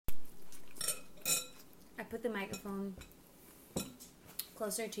put the microphone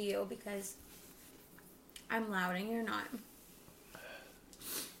closer to you because I'm loud and you're not.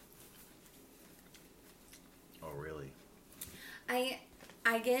 Oh, really?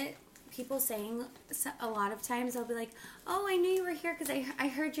 I get people saying a lot of times, they'll be like, oh, I knew you were here because I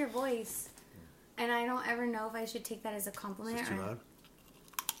heard your voice. And I don't ever know if I should take that as a compliment. Is this too loud?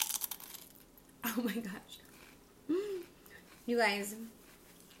 Oh my gosh. You guys,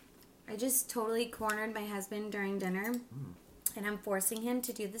 I just totally cornered my husband during dinner. And I'm forcing him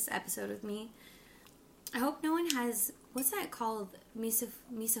to do this episode with me. I hope no one has, what's that called?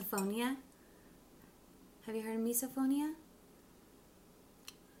 Misophonia? Have you heard of misophonia?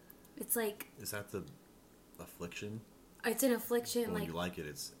 It's like... Is that the affliction? It's an affliction. When like you like it,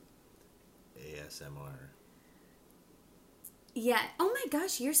 it's ASMR. Yeah. Oh my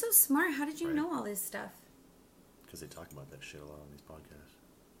gosh, you're so smart. How did you know all this stuff? Because they talk about that shit a lot on these podcasts.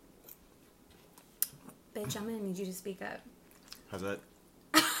 Bitch, I'm going to need you to speak up. How's that?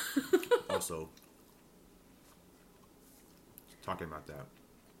 Also, talking about that.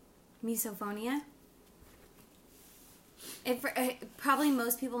 Misophonia? Probably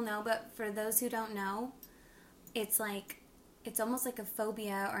most people know, but for those who don't know, it's almost like a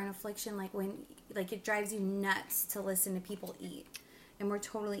phobia or an affliction, like when, like it drives you nuts to listen to people eat. And we're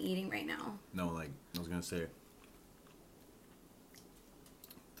totally eating right now. No, like, I was gonna say,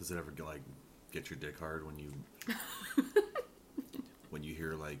 does it ever, get your dick hard when you, when you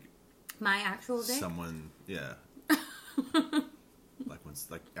hear, like... My actual dick? Someone, yeah. Like, when,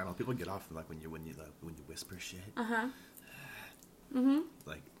 like, I don't know, people get off, like, when you whisper shit. Uh-huh. Mm-hmm.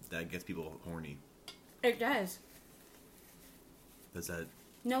 Like, that gets people horny. It does. Does that...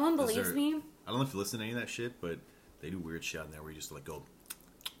 No one believes me. I don't know if you listen to any of that shit, but they do weird shit on there where you just, like, go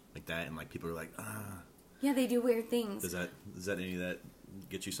like that, and, like, people are like, ah. Yeah, they do weird things. Does that any of that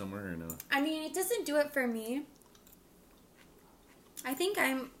get you somewhere, or no? I mean, it doesn't do it for me. I think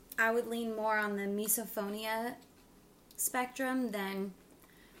I would lean more on the misophonia spectrum than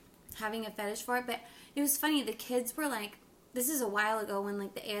having a fetish for it. But it was funny, the kids were like, this is a while ago when,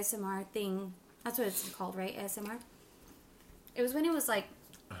 like, the ASMR thing, that's what it's called, right? ASMR? It was when it was, like,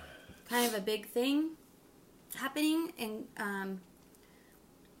 kind of a big thing happening, and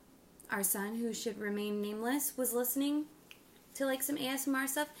our son, who should remain nameless, was listening to, like, some ASMR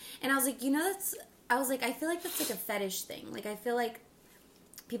stuff, and I was like, I feel like that's, like, a fetish thing. Like, I feel like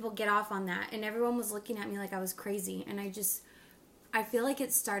people get off on that, and everyone was looking at me like I was crazy, and I feel like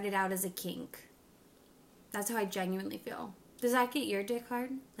it started out as a kink. That's how I genuinely feel. Does that get your dick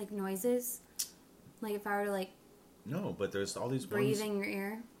hard? Like, noises? Like, if I were to, like... No, but there's all these breathe ones... in your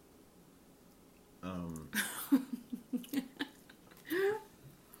ear?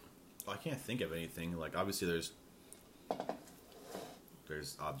 I can't think of anything. Like, obviously there's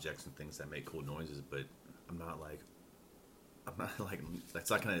objects and things that make cool noises, but I'm not like that's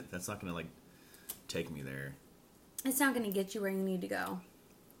not gonna like take me there. It's not gonna get you where you need to go.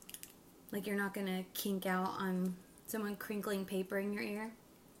 Like, you're not gonna kink out on someone crinkling paper in your ear.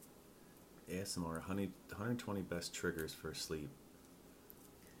 ASMR, 120 best triggers for sleep.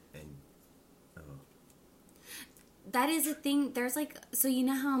 And that is a thing. There's like, so you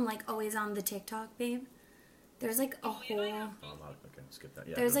know how I'm like always on the TikTok, babe? There's like a whole... Oh, I'm not, okay, skip that.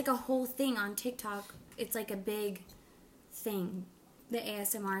 Yeah, there's like a whole thing on TikTok. It's like a big thing. The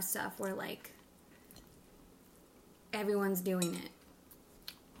ASMR stuff where like everyone's doing it.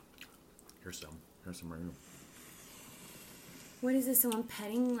 Here's some right here. What is this? Someone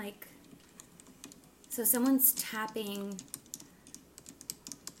petting, like... So someone's tapping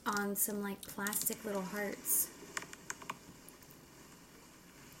on some like plastic little hearts.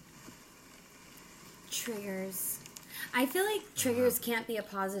 Triggers. I feel like triggers can't be a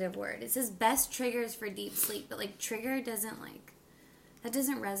positive word. It says best triggers for deep sleep, but like trigger doesn't like... That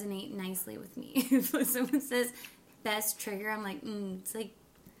doesn't resonate nicely with me. If someone says best trigger, I'm like, it's like...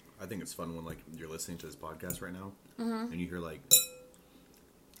 I think it's fun when like you're listening to this podcast right now, Mm-hmm. and you hear like...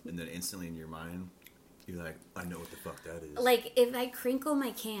 And then instantly in your mind... You're like, I know what the fuck that is. Like, if I crinkle my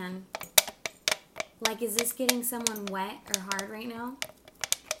can, like, is this getting someone wet or hard right now?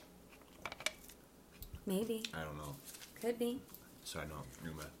 Maybe. I don't know. Could be. Sorry, no.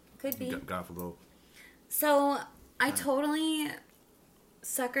 You're mad. Could be. God forbid. So, I totally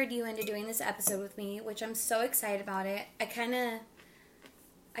suckered you into doing this episode with me, which I'm so excited about it. I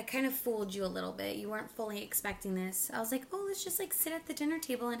kind of fooled you a little bit. You weren't fully expecting this. I was like, oh, let's just like sit at the dinner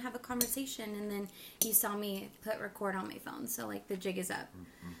table and have a conversation. And then you saw me put record on my phone. So like the jig is up.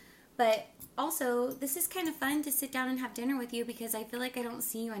 Mm-hmm. But also, this is kind of fun to sit down and have dinner with you because I feel like I don't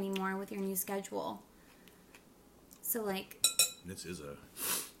see you anymore with your new schedule. So like... This is a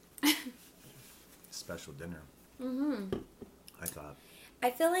special dinner. I thought. I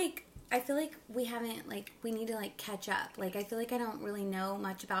feel like we haven't, like, we need to, like, catch up. Like, I feel like I don't really know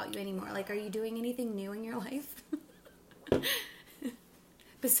much about you anymore. Like, are you doing anything new in your life?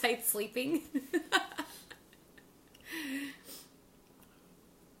 Besides sleeping?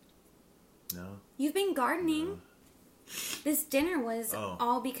 No. You've been gardening. No. This dinner was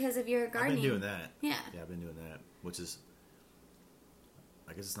all because of your gardening. I've been doing that. Yeah. Yeah, I've been doing that, which is,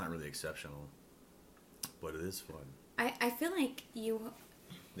 I guess it's not really exceptional, but it is fun. I feel like you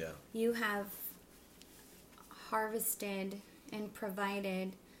Yeah. have harvested and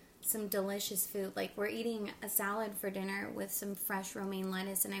provided some delicious food. Like, we're eating a salad for dinner with some fresh romaine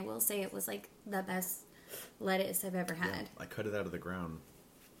lettuce, and I will say it was, like, the best lettuce I've ever had. Yeah, I cut it out of the ground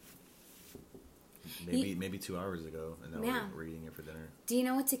maybe 2 hours ago, and now we're eating it for dinner. Do you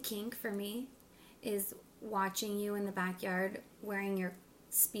know what's a kink for me? Is watching you in the backyard wearing your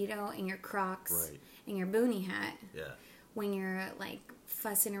Speedo and your Crocs and your boonie hat. Yeah. When you're, like,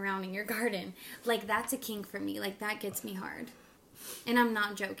 fussing around in your garden. Like, that's a kink for me. Like, that gets me hard. And I'm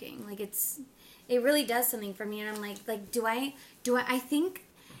not joking. Like, it really does something for me. And I'm like, do I think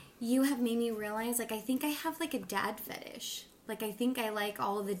you have made me realize, like, I think I have, like, a dad fetish. Like, I think I like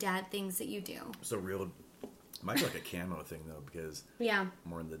all of the dad things that you do. So real, it might be like a camo thing, though, because I'm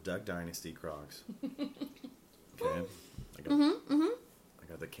wearing the Duck Dynasty Crocs. Okay? I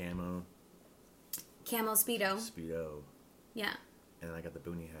got the camo Speedo. Yeah. And I got the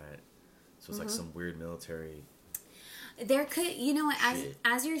boonie hat. So it's like some weird military. There could, you know what,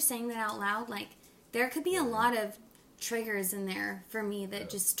 as you're saying that out loud, like, there could be a lot of triggers in there for me that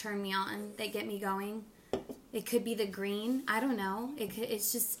just turn me on, that get me going. It could be the green. I don't know.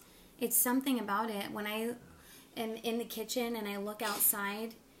 It's something about it. When I am in the kitchen and I look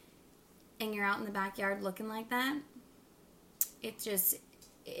outside and you're out in the backyard looking like that,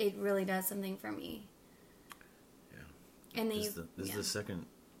 it really does something for me. Yeah. And this is the second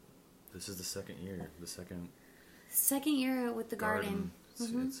year. The second year with the garden.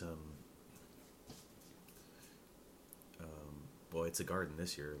 It's well, it's a garden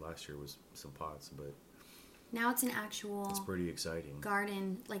this year. Last year was some pots, but now it's an actual. It's pretty exciting.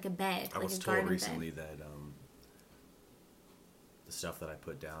 Garden, like a bed. I like was a told garden recently bed. that the stuff that I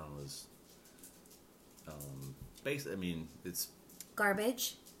put down was basically. I mean, it's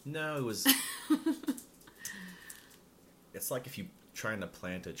garbage. No, it was. It's like if you're trying to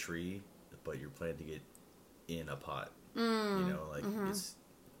plant a tree, but you're planting it in a pot. You know, like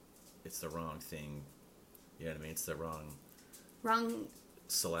it's the wrong thing. You know what I mean? It's the wrong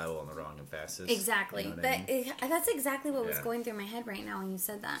syllable on the wrong emphasis. Exactly. You know what I mean? That's exactly what was going through my head right now when you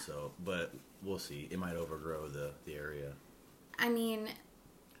said that. So, but we'll see. It might overgrow the area. I mean,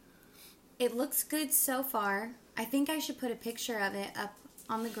 it looks good so far. I think I should put a picture of it up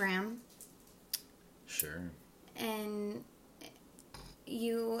on the gram. Sure. And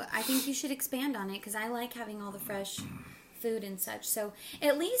I think you should expand on it, because I like having all the fresh food and such. So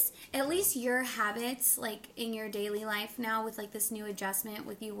at least your habits, like in your daily life now, with like this new adjustment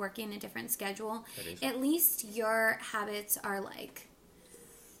with you working a different schedule, at least your habits are like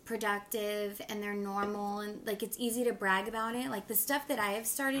productive and they're normal, and like it's easy to brag about it. Like the stuff that I have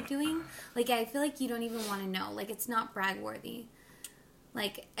started doing, like I feel like you don't even want to know. Like it's not brag worthy.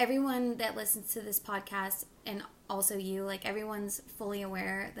 Like everyone that listens to this podcast, and also you, like everyone's fully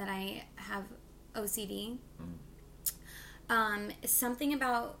aware that I have OCD. Something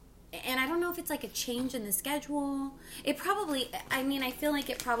about, and I don't know if it's like a change in the schedule. It probably, I mean, I feel like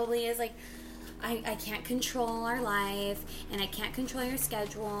it probably is like, I can't control our life, and I can't control your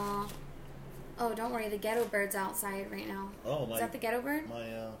schedule. Oh, don't worry, the ghetto bird's outside right now. Oh, is that the ghetto bird?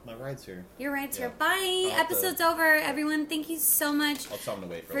 My ride's here. Your ride's here. Bye. Episode's over, everyone. Thank you so much I'll tell them to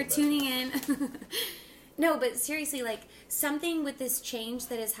wait for tuning in. No, but seriously, like something with this change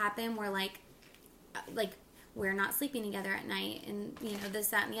that has happened, where like we're not sleeping together at night, and you know this,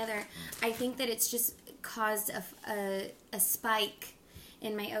 that, and the other. I think that it's just caused a spike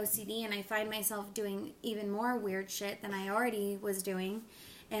in my OCD, and I find myself doing even more weird shit than I already was doing,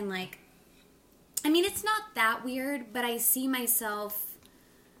 and like. I mean, it's not that weird, but I see myself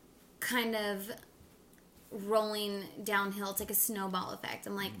kind of rolling downhill. It's like a snowball effect.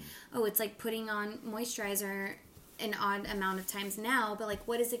 I'm like, oh, it's like putting on moisturizer an odd amount of times now, but like,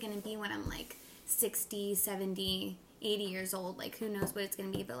 what is it going to be when I'm like 60, 70, 80 years old? Like, who knows what it's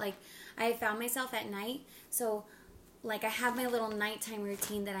going to be? But like, I found myself at night. So like, I have my little nighttime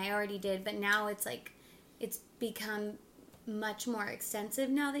routine that I already did, but now it's like, it's become much more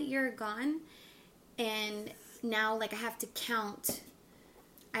extensive now that you're gone. And now, like, I have to count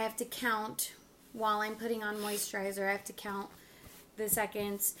while I'm putting on moisturizer. I have to count the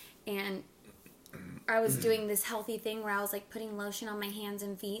seconds. And I was doing this healthy thing where I was like putting lotion on my hands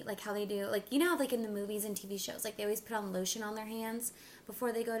and feet, like how they do, like you know, how, like in the movies and TV shows, like they always put on lotion on their hands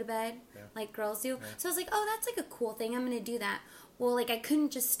before they go to bed, like girls do. Yeah. So I was like, oh, that's like a cool thing. I'm gonna do that. Well, like I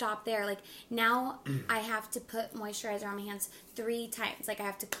couldn't just stop there. Like now I have to put moisturizer on my hands 3 times. Like I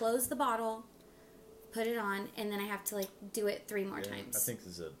have to close the bottle, put it on, and then I have to like do it 3 more times. I think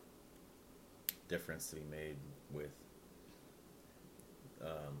there's a difference to be made with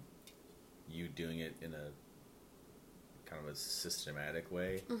you doing it in a kind of a systematic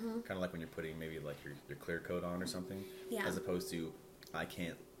way, kind of like when you're putting maybe like your clear coat on or something, as opposed to I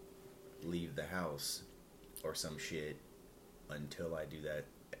can't leave the house or some shit until I do that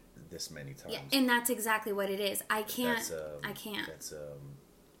this many times. Yeah, and that's exactly what it is. I can't. I can't. That's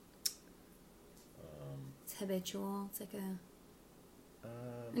it's habitual. It's like a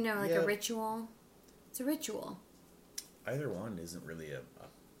ritual. It's a ritual. Either one isn't really a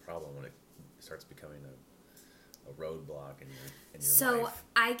problem when it starts becoming a roadblock in your so life.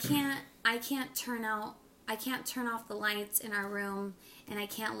 I can't turn off the lights in our room, and I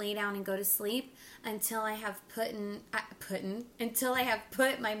can't lay down and go to sleep until I have put my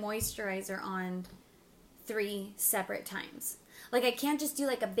moisturizer on 3 separate times. Like I can't just do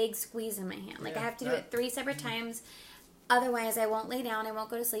like a big squeeze in my hand. Like I have to do it 3 separate times. Otherwise, I won't lay down. I won't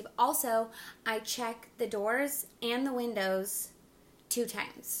go to sleep. Also, I check the doors and the windows 2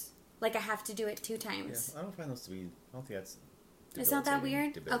 times. Like I have to do it 2 times. Yeah, I don't find those to be. I don't think that's. It's not that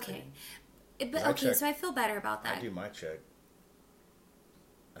weird. Okay. So I feel better about that. I do my check.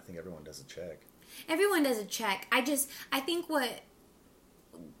 I think everyone does a check. Everyone does a check. I think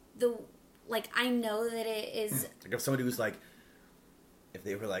I know that it is. Like if somebody was like, if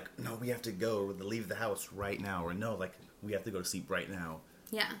they were like, no, we have to go or leave the house right now, or no, like we have to go to sleep right now.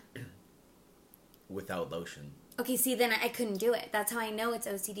 Yeah. Without lotion. Okay, see, then I couldn't do it. That's how I know it's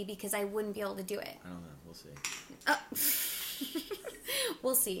OCD, because I wouldn't be able to do it. I don't know. We'll see.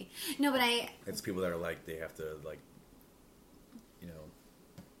 We'll see. No, but It's people that are like, they have to, like, you know,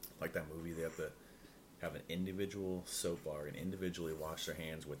 like that movie, they have to have an individual soap bar and individually wash their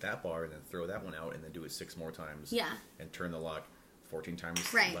hands with that bar and then throw that one out and then do it 6 more times. Yeah. And turn the lock 14 times,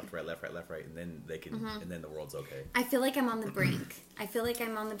 right. left, right, and then they can, and then the world's okay. I feel like I'm on the brink. And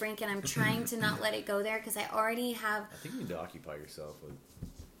I'm trying to not let it go there, because I already have. I think you need to occupy yourself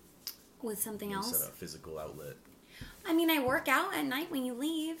with something else. A physical outlet. I mean, I work out at night when you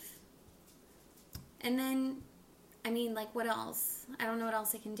leave, and then, I mean, like, what else? I don't know what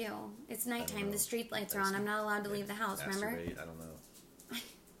else I can do. It's nighttime. The street lights are on. I'm not allowed to leave the house. Remember? I don't know.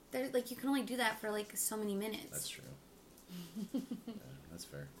 You can only do that for like so many minutes. That's true. Yeah, that's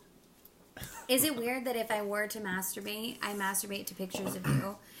fair. Is it weird that if I were to masturbate, I masturbate to pictures of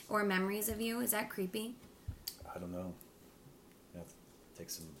you or memories of you? Is that creepy? I don't know. You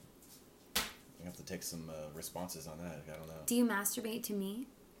have to take some responses on that. I don't know. Do you masturbate to me?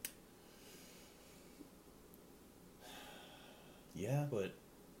 Yeah, but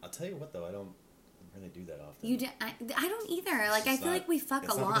I'll tell you what though, I don't really do that often. You do? I don't either. Like I feel like we fuck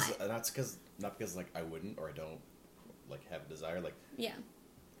a lot. Not because like I wouldn't or I don't like have a desire. Like yeah.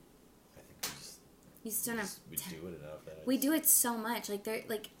 I think we do it enough. We do it so much.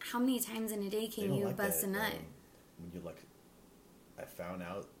 Like how many times in a day can you bust a nut? When you I found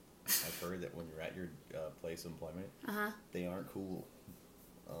out. I've heard that when you're at your place of employment, they aren't cool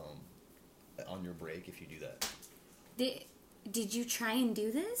on your break if you do that. Did you try and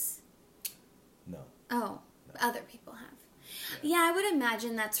do this? No. Oh, no. Other people have. Yeah, I would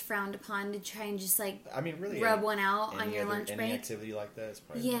imagine that's frowned upon to try and just really rub one out on your lunch break. Any activity like that is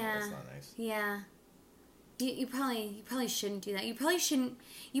probably that's not nice. Yeah. You probably shouldn't do that. You probably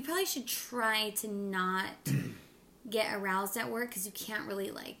should try to not get aroused at work, because you can't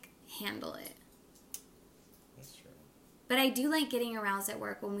really handle it. That's true. But I do like getting aroused at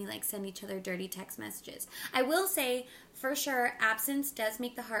work when we send each other dirty text messages. I will say, for sure, absence does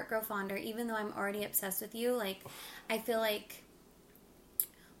make the heart grow fonder, even though I'm already obsessed with you. I feel like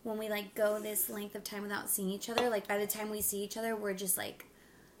when we go this length of time without seeing each other, by the time we see each other, we're just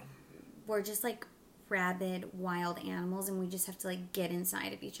rabid, wild animals, and we just have to get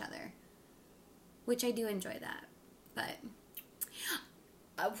inside of each other. Which I do enjoy that. But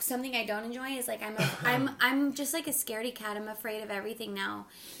something I don't enjoy is I'm just a scaredy cat. I'm afraid of everything now.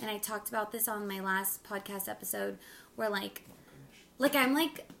 And I talked about this on my last podcast episode, where I'm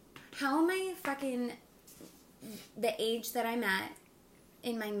how am I fucking the age that I'm at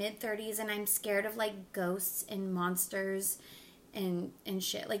in my mid-30s, and I'm scared of ghosts and monsters and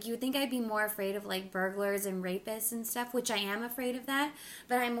shit. You would think I'd be more afraid of burglars and rapists and stuff, which I am afraid of that,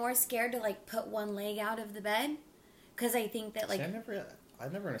 but I'm more scared to put one leg out of the bed, because I think that See,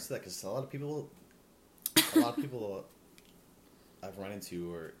 I've never understood that, because a lot of people a lot of people I've run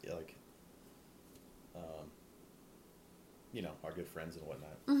into are like, our good friends and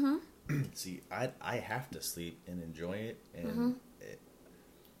whatnot. Mm-hmm. See, I have to sleep and enjoy it, and Mm-hmm.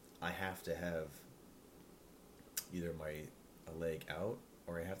 I have to have either a leg out,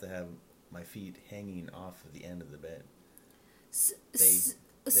 or I have to have my feet hanging off of the end of the bed. They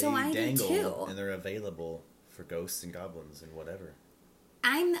I dangle, do too. and they're available for ghosts and goblins and whatever.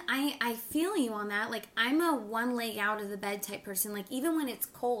 I feel you on that. Like, I'm a one leg out of the bed type person. Like, even when it's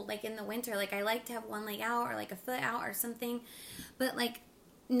cold, like in the winter, like I like to have one leg out or like a foot out or something. But like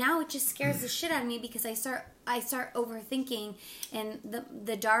now it just scares the shit out of me because I start overthinking, and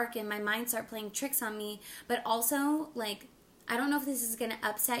the dark and my mind start playing tricks on me. But also, like, I don't know if this is gonna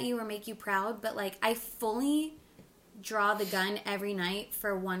upset you or make you proud, but like I fully draw the gun every night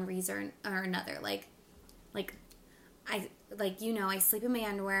for one reason or another. I sleep in my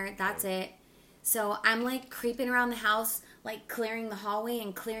underwear. That's it. So I'm like creeping around the house, like clearing the hallway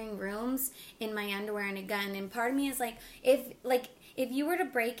and clearing rooms in my underwear and a gun. And part of me is like, if you were to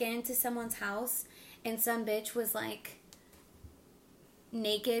break into someone's house and some bitch was like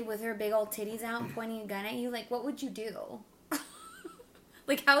naked with her big old titties out and pointing a gun at you, like, what would you do?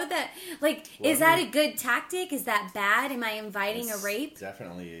 Like, how would that, like, is that a good tactic? Is that bad? Am I inviting a rape?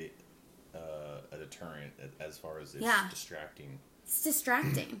 Definitely a deterrent as far as it's distracting. It's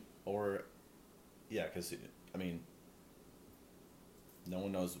distracting. Or, yeah, because, I mean, no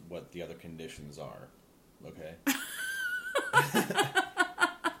one knows what the other conditions are, okay?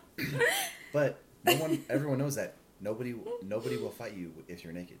 But everyone knows that nobody will fight you if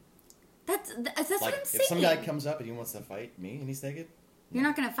you're naked. That's like, what I'm saying. If some guy comes up and he wants to fight me and he's naked, you're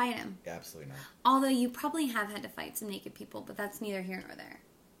not going to fight him. Absolutely not. Although you probably have had to fight some naked people, but that's neither here nor there.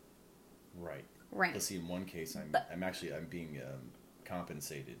 Right. Right. Let's see. In one case, I'm being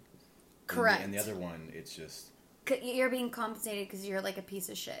compensated. Correct. And the other one, it's just you're being compensated because you're like a piece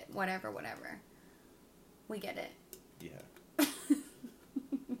of shit. Whatever. We get it. Yeah. But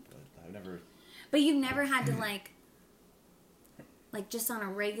I've never. But you've never had to like just on a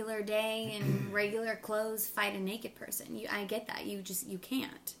regular day in regular clothes fight a naked person. I get that. You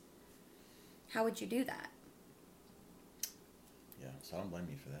can't. How would you do that? Yeah, so I don't blame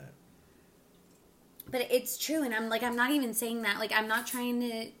you for that. But it's true, and I'm not even saying that. Like, I'm not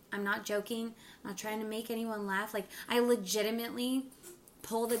joking. I'm not trying to make anyone laugh. Like, I legitimately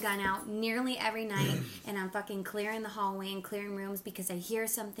pull the gun out nearly every night, and I'm fucking clearing the hallway and clearing rooms because I hear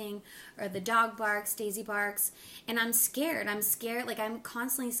something, or the dog barks, Daisy barks, and I'm scared. Like, I'm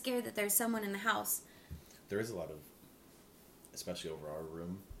constantly scared that there's someone in the house. There is a lot of, especially over our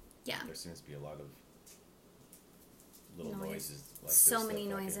room. Yeah. There seems to be a lot of little noises. Like so many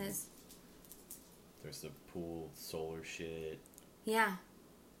noises. There's the pool solar shit. Yeah.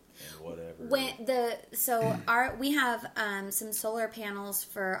 And whatever. We have some solar panels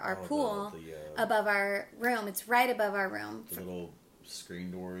for our pool above our room. It's right above our room. The little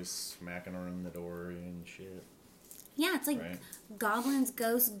screen doors smacking on the door and shit. Yeah, it's like goblins,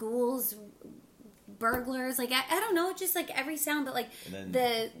 ghosts, ghouls, burglars. Like I don't know, just like every sound, but like and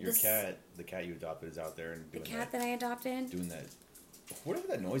then the cat you adopted is out there and doing the cat that I adopted doing that. Whatever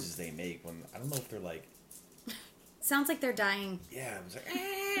that noises they make when I don't know if they're like. Sounds like they're dying. Yeah, it was like,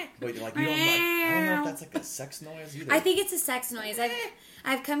 but like you don't like. I don't know if that's like a sex noise either. I think it's a sex noise.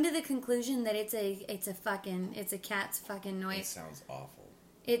 I've come to the conclusion that it's a cat's fucking noise. It sounds awful.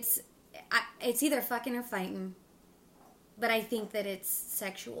 It's either fucking or fighting, but I think that it's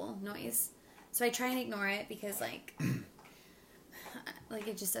sexual noise. So I try and ignore it because like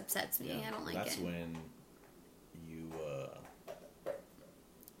it just upsets me. Yeah, I don't like that's it. That's when you.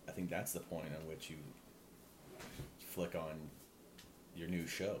 I think that's the point at which you flick on your new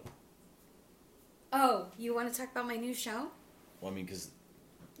show. Oh, you want to talk about my new show? Well, I mean, because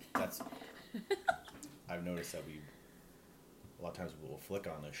that's... I've noticed that a lot of times we'll flick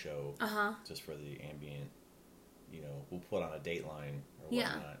on a show just for the ambient, we'll put on a Dateline or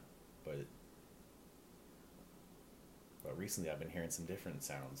whatnot. But recently I've been hearing some different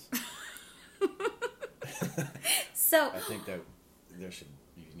sounds. So... I think that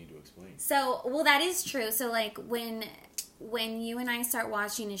you need to explain. So, well, that is true. So, like, when you and I start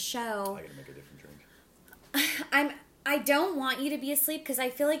watching a show... I gotta make a different drink. I don't want you to be asleep because I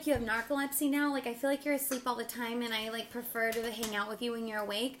feel like you have narcolepsy now. Like, I feel like you're asleep all the time, and I, like, prefer to hang out with you when you're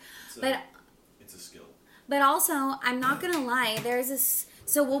awake. It's a skill. But also, I'm not gonna lie, there's this...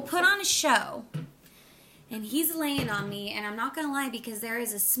 So, we'll put on a show, And he's laying on me, and I'm not going to lie, because there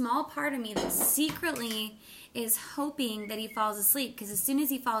is a small part of me that secretly is hoping that he falls asleep. Because as soon as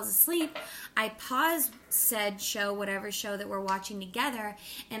he falls asleep, I pause said show, whatever show that we're watching together,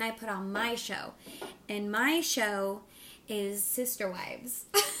 and I put on my show. And my show is Sister Wives.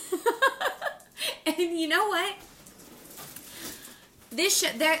 And you know what? This show,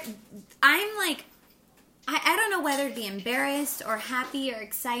 I'm like, I don't know whether to be embarrassed or happy or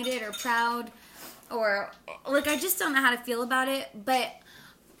excited or proud or, like, I just don't know how to feel about it, but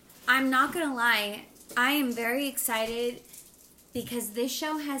I'm not gonna lie, I am very excited because this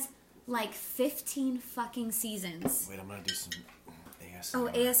show has like 15 fucking seasons. Wait, I'm gonna do some ASMR. Oh,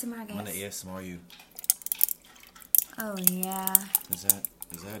 ASMR, guys. I'm gonna ASMR you. Oh, yeah. Is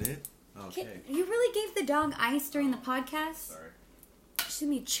that it? Okay. You really gave the dog ice during the podcast? Sorry. She's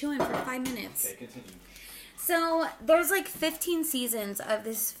gonna be chewing for 5 minutes. Okay, continue. So, there's like 15 seasons of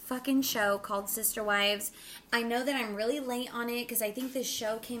this fucking show called Sister Wives. I know that I'm really late on it because I think this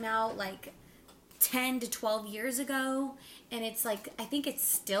show came out like 10 to 12 years ago. And it's like, I think it's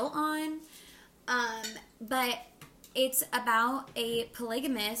still on. But it's about a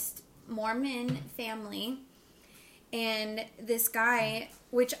polygamist Mormon family. And this guy,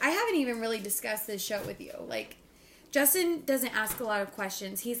 which I haven't even really discussed this show with you. Like, Justin doesn't ask a lot of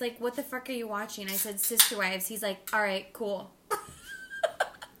questions. He's like, what the fuck are you watching? I said, Sister Wives. He's like, all right, cool.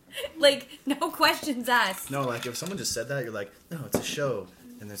 Like, no questions asked. No, like, if someone just said that, you're like, no, it's a show.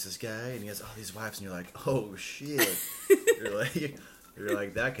 And there's this guy, and he has all these wives, and you're like, oh, shit. You're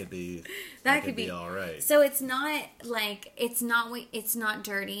like, that could be all right. So it's not, like, it's not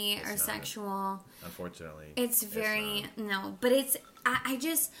dirty or sexual. Unfortunately. It's very, no. But it's, I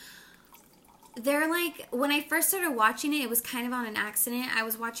just... They're like, when I first started watching it, it was kind of on an accident. I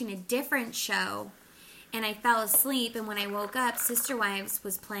was watching a different show, and I fell asleep, and when I woke up, Sister Wives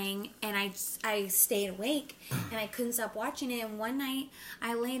was playing, and I stayed awake, and I couldn't stop watching it, and one night,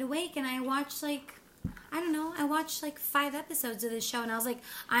 I laid awake, and I watched, like, I watched, like, 5 episodes of this show, and I was like,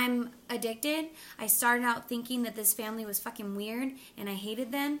 I'm addicted. I started out thinking that this family was fucking weird, and I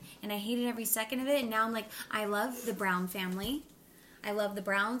hated them, and I hated every second of it, and now I'm like, I love the Brown family. I love the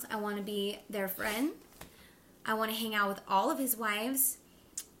Browns. I want to be their friend. I want to hang out with all of his wives.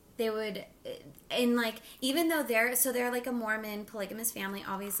 They would, and like, even though they're like a Mormon polygamous family,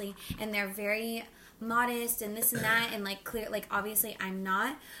 obviously, and they're very modest and this and that, and like clear, like obviously I'm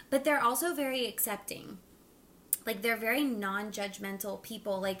not, but they're also very accepting. Like, they're very non-judgmental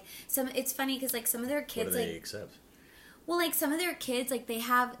people. Like, it's funny because like some of their kids, what do they accept? Well, like, some of their kids, like, they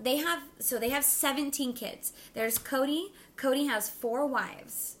have 17 kids. There's Cody. Cody has 4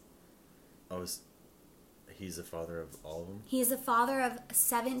 wives. Oh, he's the father of all of them? He is the father of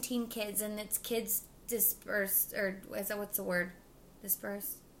 17 kids, and it's kids dispersed, or what's the word?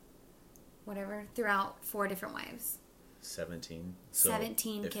 Dispersed? Whatever. Throughout 4 different wives. 17?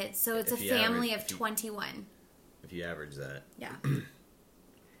 17 kids. So it's a family of 21. If you average that. Yeah.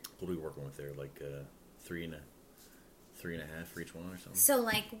 What are we working with there? Like 3.5 for each one or something? So,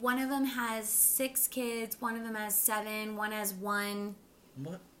 like, one of them has 6 kids, one of them has 7, one has 1.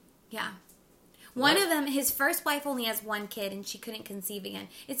 What? Yeah. One of them, his first wife only has 1 kid, and she couldn't conceive again.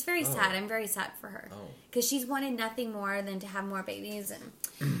 It's very sad. I'm very sad for her. Because she's wanted nothing more than to have more babies, and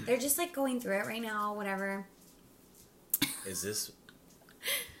they're just, like, going through it right now, whatever. Is this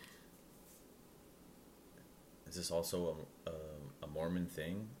also a Mormon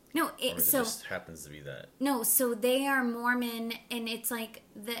thing? No, or it just happens to be that. No, so they are Mormon, and it's like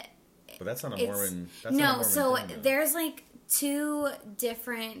the. But that's not a Mormon. That's no, not a Mormon so thing, there's like 2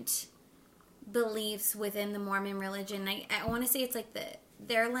 different beliefs within the Mormon religion. I want to say it's like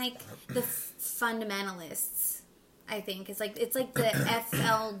they're like the fundamentalists. I think it's like the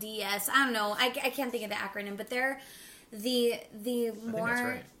FLDS. I don't know. I can't think of the acronym, but they're the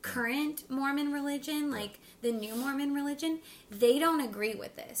more current Mormon religion, like the new Mormon religion, they don't agree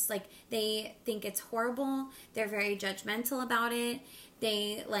with this. Like, they think it's horrible. They're very judgmental about it.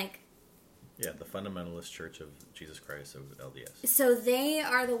 They, like... Yeah, the Fundamentalist Church of Jesus Christ of LDS. So they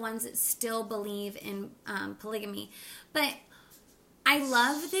are the ones that still believe in polygamy. But I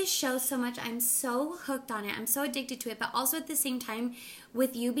love this show so much. I'm so hooked on it. I'm so addicted to it. But also at the same time,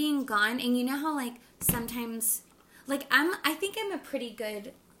 with you being gone, and you know how, like, sometimes... Like, I think I'm a pretty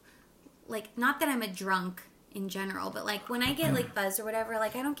good, like, not that I'm a drunk in general, but, like, when I get, like, buzzed or whatever,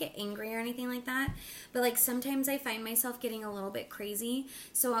 like, I don't get angry or anything like that, but, like, sometimes I find myself getting a little bit crazy.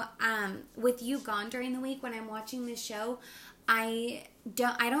 So, with you gone during the week when I'm watching this show, I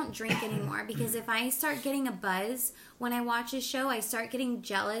don't drink anymore, because if I start getting a buzz when I watch a show, I start getting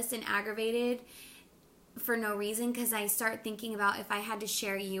jealous and aggravated for no reason, because I start thinking about if I had to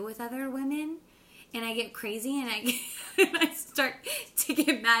share you with other women. and I get crazy and and I start to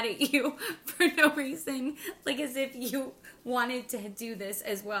get mad at you for no reason, like as if you wanted to do this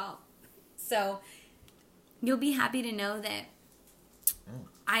as well. So you'll be happy to know that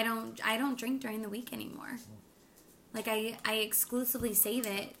I don't drink during the week anymore. Like I exclusively save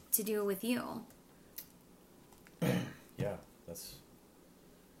it to do it with you. Yeah, that's.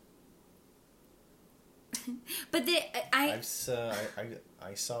 But I saw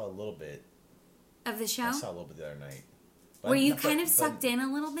a little bit of the show. I saw a little bit the other night. Were you kind of sucked in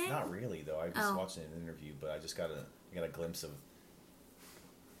a little bit? Not really, though. I was just watching an interview, but I just got a glimpse of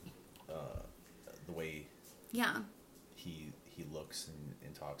the way he looks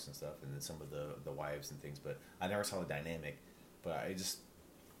and talks and stuff, and then some of the wives and things. But I never saw the dynamic. But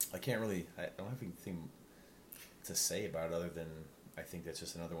I can't really. I don't have anything to say about it other than I think that's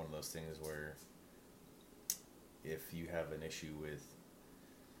just another one of those things where if you have an issue with,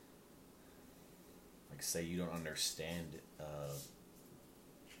 like, say you don't understand,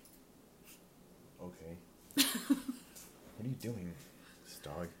 okay. What are you doing, this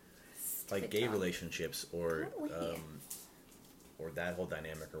dog? Like gay relationships or that whole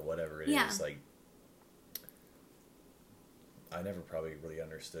dynamic or whatever it is, like, I never probably really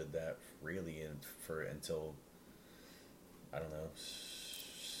understood that really until, I don't know,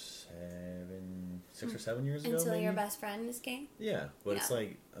 6 or 7 years ago. Until maybe? your best friend is gay? Yeah, but it's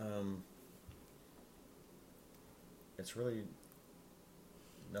like, it's really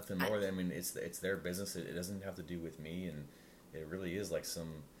nothing more than, I mean, it's their business. It doesn't have to do with me, and it really is like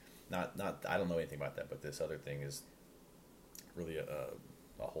some, not I don't know anything about that, but this other thing is really a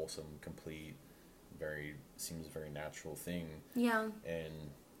wholesome, complete, seems very natural thing. Yeah.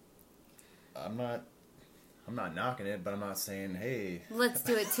 And I'm not knocking it, but I'm not saying, hey, let's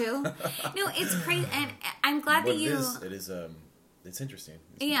do it too. No, it's crazy, and I'm glad that you. It is. It's interesting.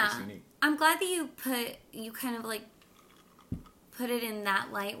 It's unique. I'm glad that you kind of like put it in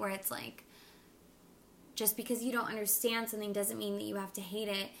that light where it's like, just because you don't understand something doesn't mean that you have to hate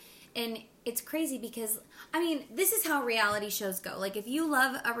it. And it's crazy because, I mean, this is how reality shows go. Like, if you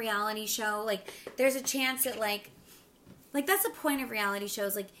love a reality show, like, there's a chance that, like, that's the point of reality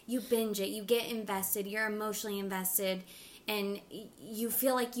shows. Like, you binge it, you get invested, you're emotionally invested, and you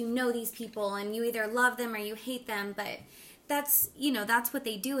feel like you know these people, and you either love them or you hate them, but that's what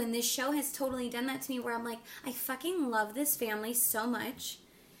they do. And this show has totally done that to me, where I'm like, I fucking love this family so much.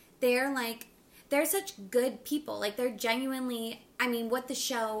 They're such good people. Like, they're genuinely, I mean, what the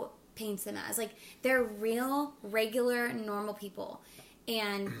show paints them as. Like, they're real, regular, normal people.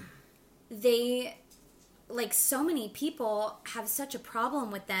 And they, like, so many people have such a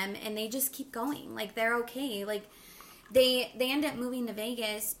problem with them, and they just keep going. Like, they're okay. Like, they end up moving to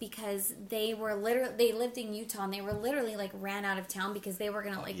Vegas because they lived in Utah, and they were literally, like, ran out of town because they were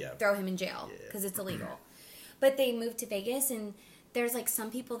going to, throw him in jail because it's illegal. But they moved to Vegas, and there's, like,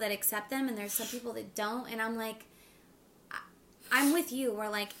 some people that accept them, and there's some people that don't. And I'm like, I'm with you. We're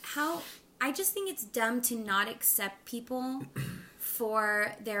like, I just think it's dumb to not accept people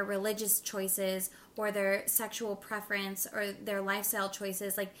for their religious choices or their sexual preference or their lifestyle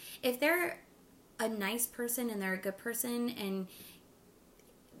choices. Like, if they're a nice person and they're a good person and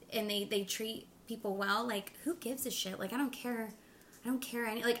they treat people well, like, who gives a shit? Like, I don't care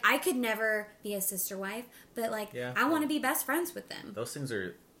any, like, I could never be a sister wife, but, like, I want to be best friends with them. Those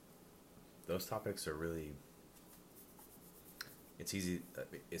topics are really, it's easy,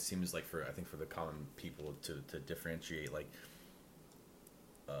 it seems like for the common people to differentiate, like,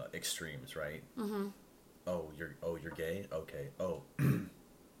 extremes, right? Mm-hmm. Oh, you're gay? Okay. Oh,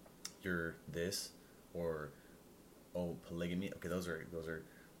 you're this, or, oh, polygamy? Okay, those are,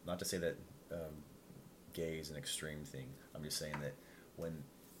 not to say that gay is an extreme thing. I'm just saying that when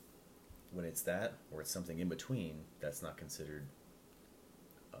it's that, or it's something in between, that's not considered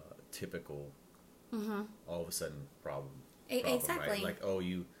typical, all of a sudden problem, exactly. Right? Like, oh,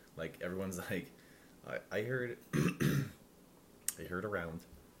 you, like, everyone's like, I heard I heard around,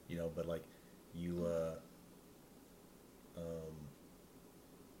 but, like, you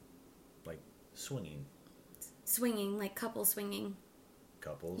like swinging, like couples,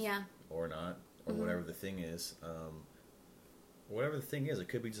 yeah, or not, or whatever the thing is, it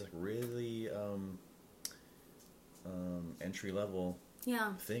could be just, like, really entry level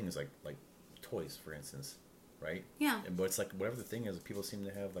things, like toys, for instance, right? Yeah. But it's like, whatever the thing is, people seem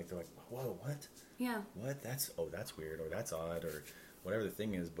to have, like, they're like, whoa, what? Yeah. What? That's weird, or that's odd, or whatever the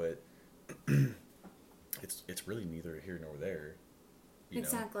thing is, but it's really neither here nor there.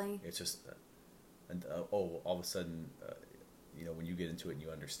 Exactly. It's just, all of a sudden, when you get into it and you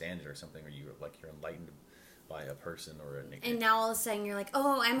understand it or something, or you're enlightened by a person or a nickname. And now all of a sudden you're like,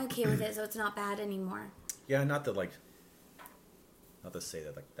 oh, I'm okay with it, so it's not bad anymore. Yeah, not to say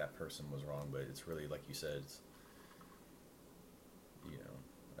that like that person was wrong, but it's really like you said. It's,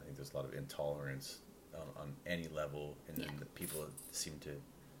 I think there's a lot of intolerance on any level, and then the people seem to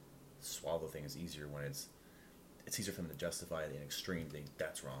swallow things easier when it's easier for them to justify an extreme thing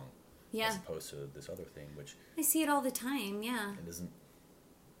that's wrong, as opposed to this other thing, which I see it all the time. Yeah, it doesn't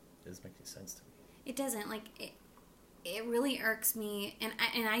make any sense to me. It doesn't. Like it really irks me, and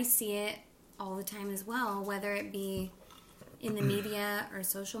I see it all the time as well, whether it be in the media or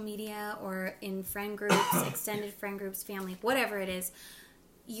social media or in friend groups, extended friend groups, family, whatever it is.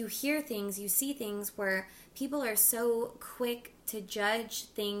 You hear things, you see things where people are so quick to judge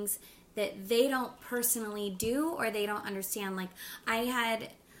things that they don't personally do or they don't understand. Like, I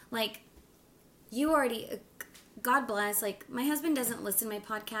had, like, you already, God bless, like, my husband doesn't listen to my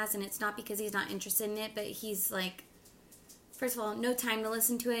podcast, and it's not because he's not interested in it, but he's, like, first of all, no time to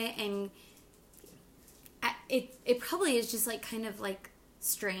listen to it, and it probably is just, like, kind of, like,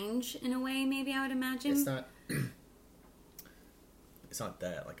 strange in a way, maybe, I would imagine. It's not... It's not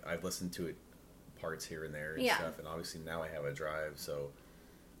that. Like, I've listened to it parts here and there and stuff, and obviously now I have a drive, so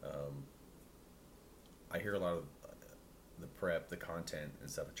I hear a lot of the prep, the content and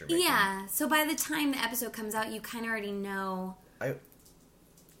stuff that you're making. Yeah, so by the time the episode comes out, you kind of already know. I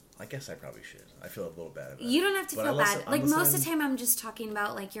guess I probably should. I feel a little bad about it. You don't have to feel bad. Like, most of the time I'm just talking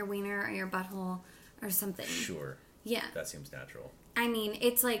about, like, your wiener or your butthole or something. Sure. Yeah. That seems natural. I mean,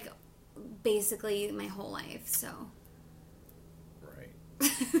 it's, like, basically my whole life, so...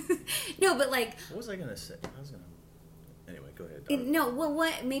 No, but like... What was I going to say? Anyway, go ahead. No, well,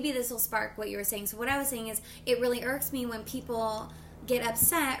 what... Maybe this will spark what you were saying. So what I was saying is, it really irks me when people get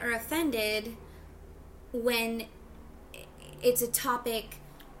upset or offended when it's a topic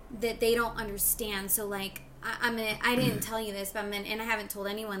that they don't understand. So, like, I didn't tell you this, but and I haven't told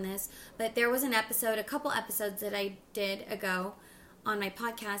anyone this, but there was a couple episodes that I did ago on my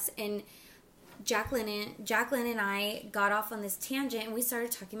podcast, and... Jacqueline and I got off on this tangent, and we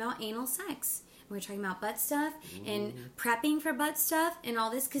started talking about anal sex. We were talking about butt stuff and prepping for butt stuff and all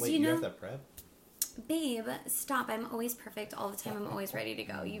this. Because you have that prep? Babe, stop. I'm always perfect all the time. I'm always ready to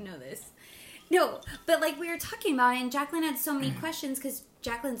go. You know this. No, but like we were talking about it, and Jacqueline had so many questions because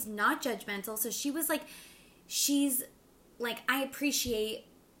Jacqueline's not judgmental. So she was like, I appreciate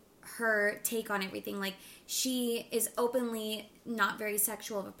her take on everything. Like, she is openly not very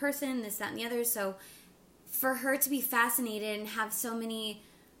sexual of a person, this, that, and the other. So for her to be fascinated and have so many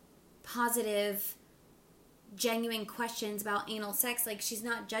positive, genuine questions about anal sex, like, she's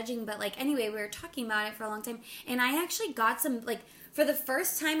not judging. But, like, anyway, we were talking about it for a long time. And I actually got some, like, for the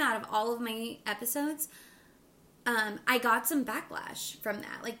first time out of all of my episodes, I got some backlash from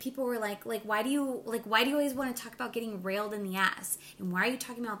that. Like, people were like, why do you always want to talk about getting railed in the ass? And why are you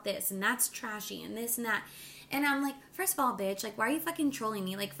talking about this? And that's trashy and this and that. And I'm like, first of all, bitch, like, why are you fucking trolling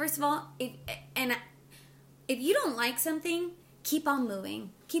me? Like, first of all, if you don't like something, keep on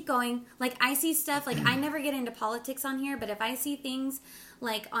moving. Keep going. Like, I see stuff, like, I never get into politics on here, but if I see things,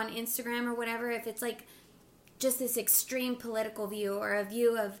 like, on Instagram or whatever, if it's, like, just this extreme political view or a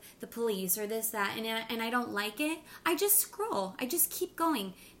view of the police or this, that, and I don't like it, I just scroll. I just keep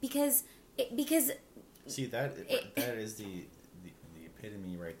going because see, that is the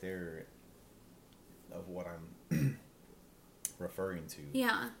epitome right there of what I'm referring to.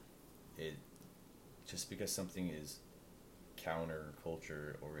 Yeah. It just because something is counter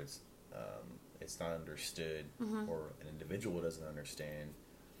culture or it's not understood or an individual doesn't understand,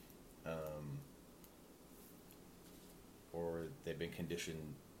 or they've been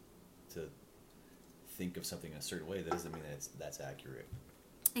conditioned to think of something in a certain way, that doesn't mean that that's accurate.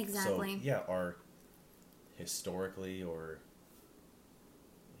 Exactly. So, yeah, are historically or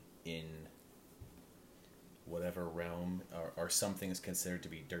in whatever realm, are some things considered to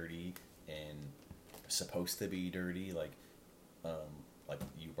be dirty and supposed to be dirty? Like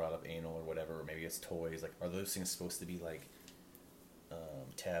you brought up anal or whatever, or maybe it's toys. Like, are those things supposed to be, like,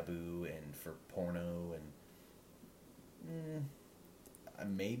 taboo and for porno and...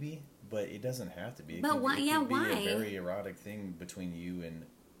 maybe, but it doesn't have to be. It but why? It yeah, could be why? a very erotic thing between you and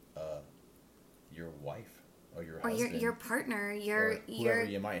your wife or your husband, or your partner, whoever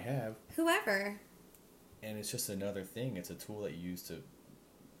you might have, whoever. And it's just another thing. It's a tool that you use to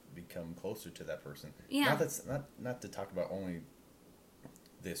become closer to that person. Yeah. Not to talk about only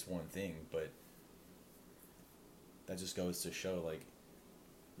this one thing, but that just goes to show, like,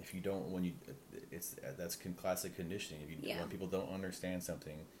 if you don't, that's classic conditioning. When people don't understand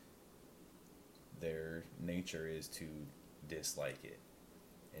something, their nature is to dislike it.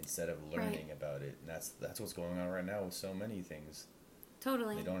 instead of learning about it. And that's what's going on right now with so many things.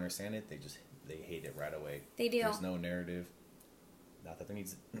 Totally. They don't understand it. They hate it right away. They do. There's no narrative. Not that there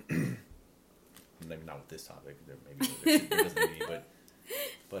needs. Maybe not with this topic. There doesn't need,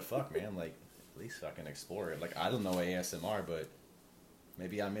 but fuck, man. Like, at least fucking explore it. Like, I don't know ASMR, but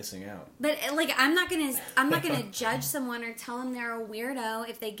maybe I'm missing out. But like, I'm not gonna judge someone or tell them they're a weirdo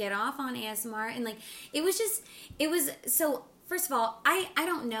if they get off on ASMR. And like, it was so. First of all, I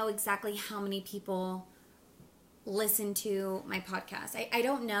don't know exactly how many people listen to my podcast. I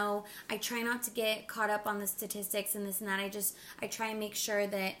don't know. I try not to get caught up on the statistics and this and that. I try and make sure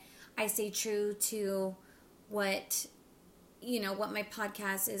that I stay true to what my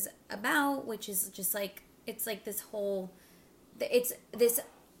podcast is about, which is just like, it's like this whole, it's this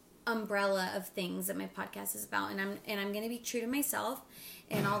umbrella of things that my podcast is about, and I'm going to be true to myself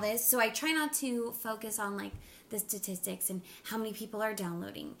and all this. So I try not to focus on like the statistics and how many people are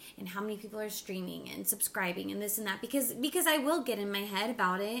downloading and how many people are streaming and subscribing and this and that, because I will get in my head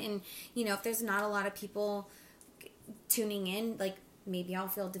about it. And if there's not a lot of people tuning in, like, maybe I'll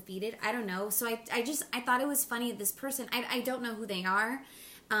feel defeated. I don't know. So I thought it was funny. This person, I don't know who they are,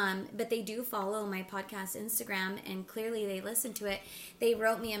 but they do follow my podcast Instagram, and clearly they listen to it. They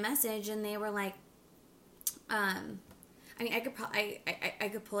wrote me a message and they were like, I mean, I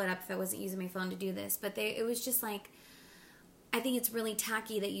could pull it up if I wasn't using my phone to do this, but it was just like, I think it's really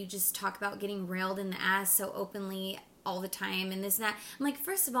tacky that you just talk about getting railed in the ass so openly all the time and this and that. I'm like,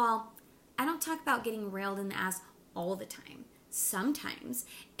 first of all, I don't talk about getting railed in the ass all the time. Sometimes.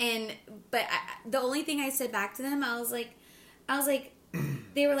 But the only thing I said back to them, I was like,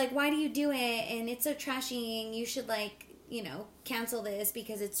 they were like, why do you do it? And it's so trashy, and you should cancel this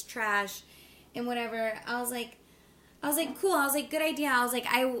because it's trash and whatever. I was like, cool. I was like, good idea. I was like,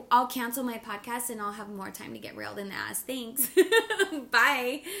 I'll cancel my podcast and I'll have more time to get railed in the ass. Thanks.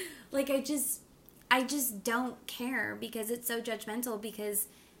 Bye. Like, I just don't care because it's so judgmental, because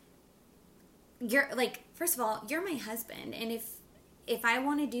you're like, first of all, you're my husband. And if I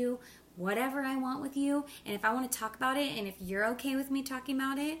want to do whatever I want with you, and if I want to talk about it, and if you're okay with me talking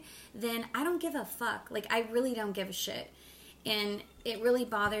about it, then I don't give a fuck. Like, I really don't give a shit. And it really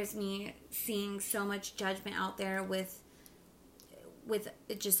bothers me seeing so much judgment out there with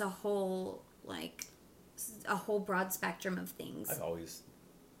just a whole broad spectrum of things. I've always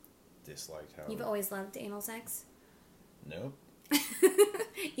disliked how... You've always loved anal sex? Nope.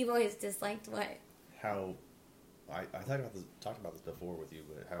 You've always disliked what? How... I talked about this before with you,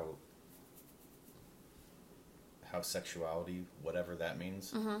 but how sexuality, whatever that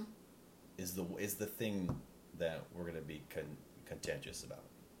means, mm-hmm. is the thing that we're going to be contentious about.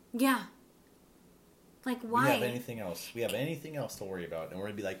 Yeah. Like, why? We have anything else to worry about, and we're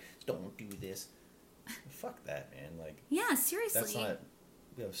going to be like, don't do this. Fuck that, man. Like, yeah, seriously. That's not...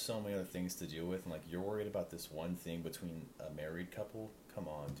 We have so many other things to deal with, and like, you're worried about this one thing between a married couple? Come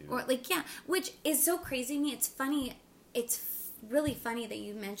on, dude. Or like, yeah, which is so crazy to me. It's funny. It's really funny that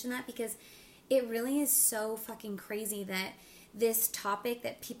you mentioned that, because it really is so fucking crazy that this topic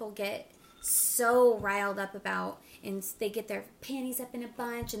that people get so riled up about, and they get their panties up in a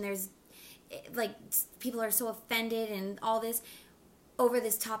bunch, and there's like, people are so offended and all this over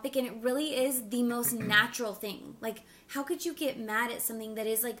this topic, and it really is the most natural thing. Like, how could you get mad at something that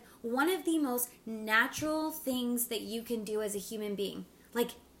is like one of the most natural things that you can do as a human being?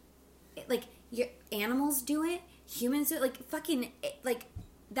 Like your animals do it, humans do it, like, fucking, like,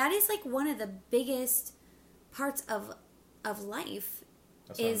 that is like one of the biggest parts of life.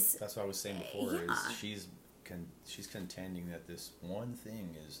 That's what I was saying before. Yeah. Is she's contending that this one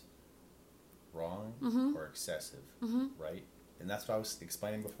thing is wrong mm-hmm. or excessive, mm-hmm. right? And that's what I was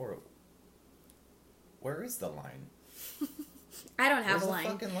explaining before. Where is the line? I don't have Where's a line.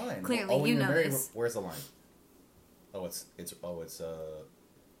 Where's the fucking line? Clearly, you know married, this. Where's the line? It's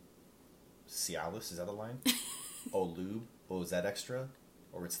Cialis, is that the line? Lube? Oh, is that extra?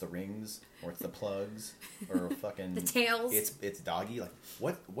 Or it's the rings? Or it's the plugs? Or fucking... the tails? It's doggy? Like,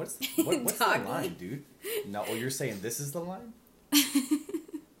 what's the line, dude? No, you're saying this is the line?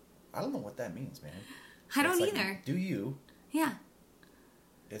 I don't know what that means, man. I don't either. Do you? Yeah.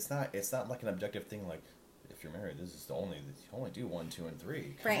 It's not like an objective thing, like, if you're married, this is you only do 1, 2, and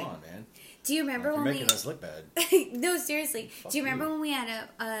 3. Come on, man. Do you remember when you're making us look bad? No, seriously. Fuck do you remember you. when we had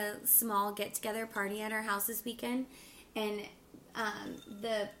a small get-together party at our house this weekend, and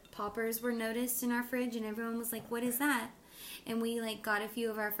the poppers were noticed in our fridge, and everyone was like, what is that? And we, like, got a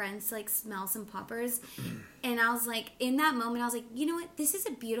few of our friends to, like, smell some poppers. And I was like, in that moment, I was like, you know what? This is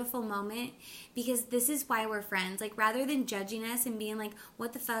a beautiful moment, because this is why we're friends. Like, rather than judging us and being like,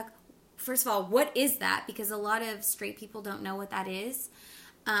 what the fuck? First of all, what is that? Because a lot of straight people don't know what that is.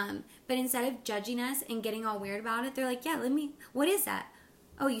 But instead of judging us and getting all weird about it, they're like, yeah, what is that?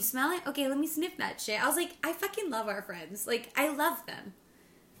 Oh, you smell it? Okay, let me sniff that shit. I was like, I fucking love our friends. Like, I love them.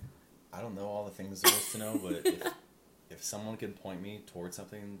 I don't know all the things there is to know, but if someone can point me towards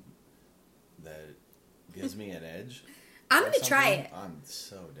something that gives me an edge, I'm gonna try it. I'm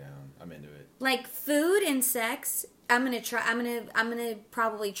so down. I'm into it. Like food and sex, I'm gonna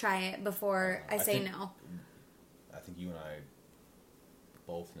probably try it before I say no. I think you and I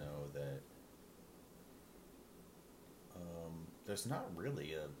both know that there's not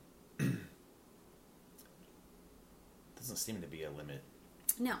really doesn't seem to be a limit.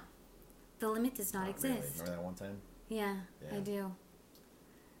 No. The limit does not exist. Really. Remember that one time? Yeah, I do.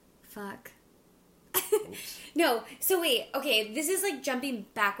 Fuck. Oops. No, so wait, okay, this is like jumping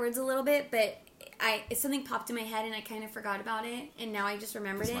backwards a little bit, but something popped in my head and I kind of forgot about it, and now I just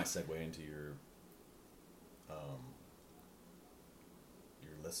remembered it. This might segue into your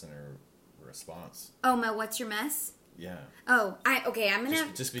listener response. Oh, my what's your mess? Yeah. Oh, I'm gonna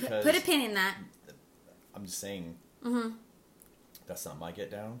just because put a pin in that. I'm just saying. Mm-hmm. That's not my get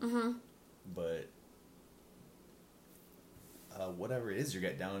down. Mm-hmm. But whatever it is your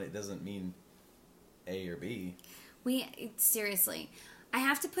get down, it doesn't mean A or B. Seriously, I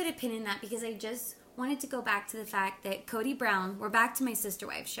have to put a pin in that because I just wanted to go back to the fact that Cody Brown, we're back to my sister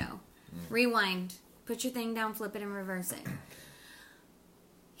wife show. Rewind. Put your thing down, flip it, and reverse it.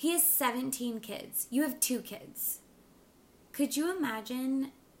 He has 17 kids. You have 2 kids. Could you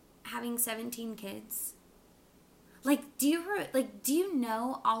imagine having 17 kids? Like, do you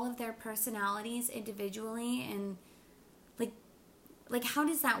know all of their personalities individually, and like how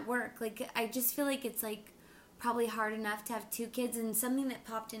does that work? Like, I just feel like it's like probably hard enough to have 2 kids. And something that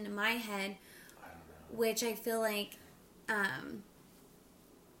popped into my head, which I feel like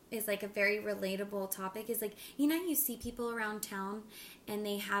is like a very relatable topic, is like, you know, you see people around town and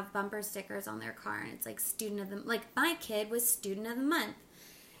they have bumper stickers on their car and it's like student of the, like my kid was student of the month.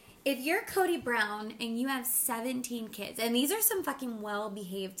 If you're Cody Brown and you have 17 kids, and these are some fucking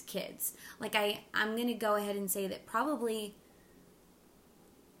well-behaved kids, like I'm going to go ahead and say that probably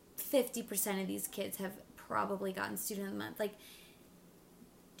 50% of these kids have probably gotten student of the month.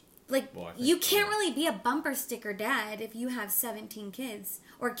 Well, you can't really be a bumper sticker dad if you have 17 kids,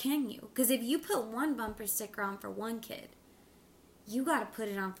 or can you? Because if you put one bumper sticker on for one kid, you got to put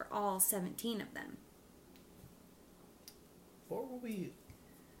it on for all 17 of them. What were we...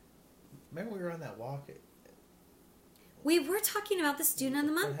 Remember we were on that walk? We were talking about the Student of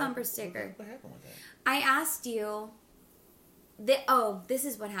the Month bumper sticker. What happened with that? I asked you... this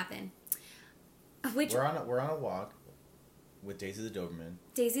is what happened. We're on a walk with Daisy the Doberman.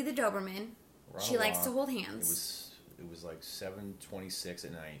 Daisy the Doberman. She likes to hold hands. It was like 7:26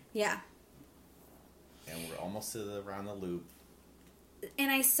 at night. Yeah. And we're almost around the loop.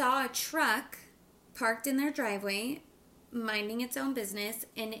 And I saw a truck parked in their driveway, minding its own business,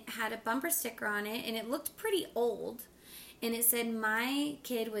 and it had a bumper sticker on it, and it looked pretty old, and it said, my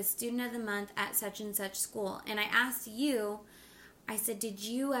kid was student of the month at such and such school. And I asked you, I said, did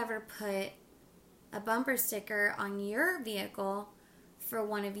you ever put a bumper sticker on your vehicle for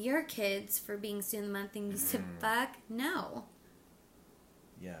one of your kids for being student of the month? And you said, fuck no.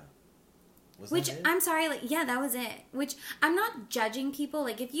 Yeah. Which, I'm sorry, like, yeah, that was it. Which, I'm not judging people,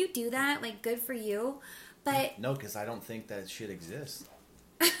 like, if you do that, like, good for you. But no, because I don't think that shit exists.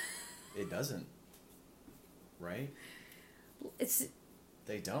 It doesn't, right?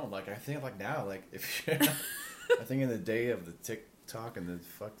 They don't. Like, I think like now, like if you're, I think in the day of the TikTok and the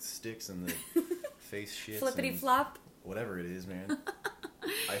fuck sticks and the face shit, flippity flop, whatever it is, man.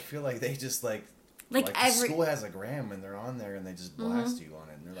 I feel like they just like every school has a gram and they're on there and they just blast you on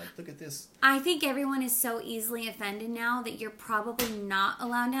it and they're like, look at this. I think everyone is so easily offended now that you're probably not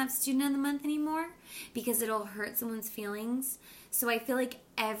allowed to have student of the month anymore because it'll hurt someone's feelings. So I feel like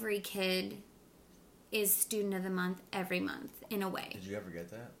every kid is student of the month every month in a way. Did you ever get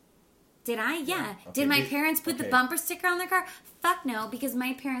that? Did I? Yeah. Okay. Did my parents put the bumper sticker on their car? Fuck no, because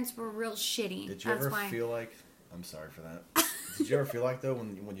my parents were real shitty. Did you ever feel like, I'm sorry for that. Did you ever feel like though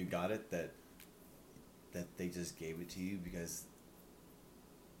when you got it that they just gave it to you because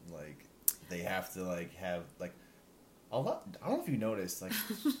like they have to like have like a lot? I don't know if you noticed, like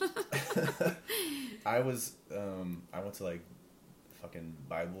I went to like fucking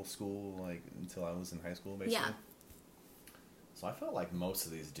Bible school like until I was in high school basically. Yeah. So I felt like most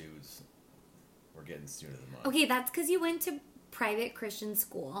of these dudes were getting student of the month. Okay, that's because you went to private Christian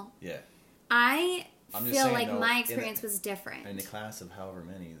school. Yeah. I feel like my experience was different. In the class of however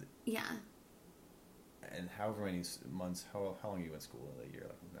many. Yeah. And however many months, how long you in school that year?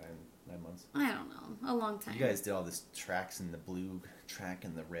 Like 9 months? I don't know. A long time. You guys did all this tracks in the blue track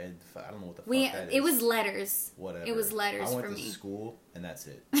and the red. I don't know what the fuck that is. It was letters. Whatever. It was letters for me. I went to school and that's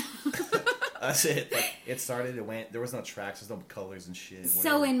it. That's it. Like, it started, it went. There was no tracks. There's no colors and shit.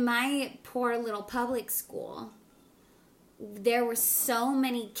 So in my poor little public school, there were so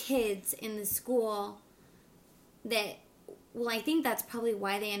many kids in the school that... Well, I think that's probably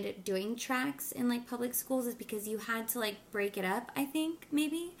why they ended up doing tracks in, like, public schools, is because you had to, like, break it up, I think,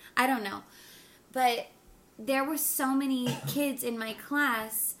 maybe? I don't know. But there were so many kids in my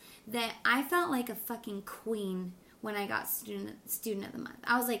class that I felt like a fucking queen when I got student of the month.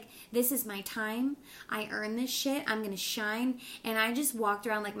 I was like, this is my time. I earned this shit. I'm going to shine. And I just walked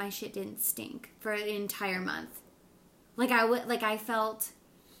around like my shit didn't stink for an entire month. I felt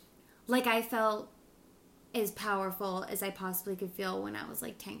as powerful as I possibly could feel when I was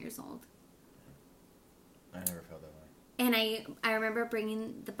like 10 years old. I never felt that way. And I remember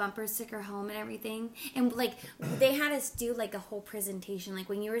bringing the bumper sticker home and everything. And like they had us do like a whole presentation. Like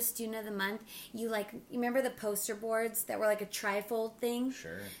when you were a student of the month, you remember the poster boards that were like a trifold thing?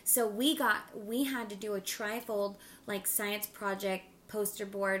 Sure. So we had to do a trifold like science project poster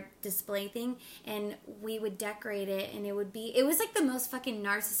board display thing, and we would decorate it, and it was like the most fucking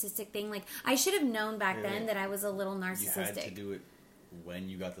narcissistic thing. Like I should have known back then that I was a little narcissistic. You had to do it when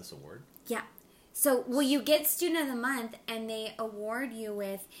you got this award? Yeah. So, you get Student of the Month, and they award you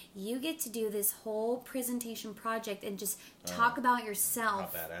with, you get to do this whole presentation project and just talk about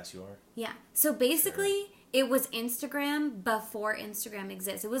yourself. How badass you are? Yeah. So, basically, it was Instagram before Instagram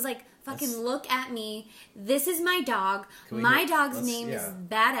exists. It was like, fucking look at me. This is my dog. My dog's name is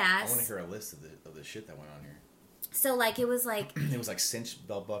Badass. I want to hear a list of the shit that went on here. So, like, it was like... It was like cinched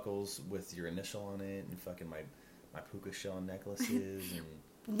belt buckles with your initial on it, and fucking my puka shell necklaces, and...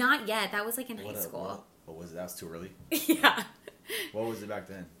 Not yet. That was like in high school. What was it? That was too early? Yeah. What was it back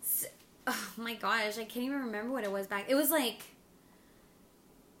then? Oh my gosh. I can't even remember what it was back. It was like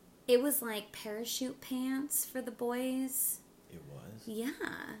parachute pants for the boys. It was? Yeah.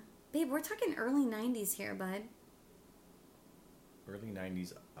 Babe, we're talking early 90s here, bud. Early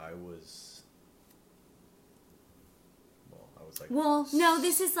 90s, I was like... Well, no,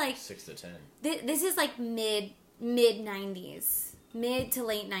 this is like... 6 to 10. This is like mid 90s. Mid to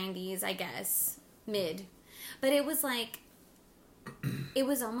late 90s, I guess. Mid. But it was like... It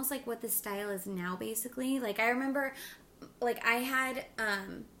was almost like what the style is now, basically. Like, I remember... Like, I had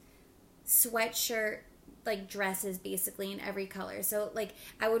sweatshirt, like, dresses, basically, in every color. So, like,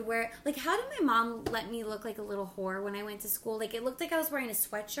 I would wear... Like, how did my mom let me look like a little whore when I went to school? Like, it looked like I was wearing a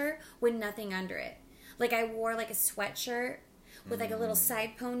sweatshirt with nothing under it. Like, I wore, like, a sweatshirt with like a little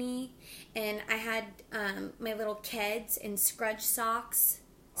side pony, and I had my little Keds and scrunch socks.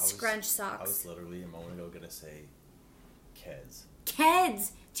 I was literally a moment ago gonna say Keds.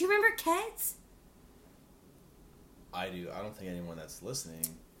 Keds! Do you remember Keds? I do. I don't think anyone that's listening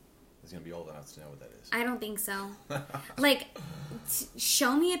is gonna be old enough to know what that is. I don't think so. Like,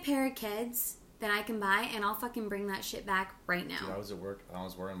 show me a pair of Keds that I can buy, and I'll fucking bring that shit back right now. Dude, I was at work. I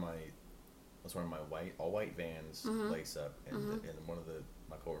was wearing my all white Vans, lace up, and one of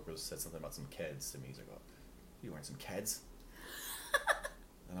my coworkers said something about some Keds to me. He's like, "Oh, you wearing some Keds?"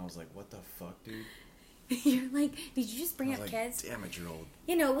 And I was like, "What the fuck, dude?" You're like, did you just bring up Keds? Damn it, you're old.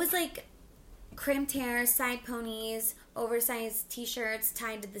 You know, it was like crimped hair, side ponies, oversized t-shirts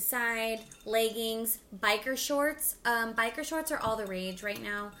tied to the side, leggings, biker shorts. Biker shorts are all the rage right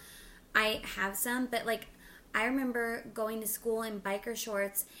now. I have some, but like, I remember going to school in biker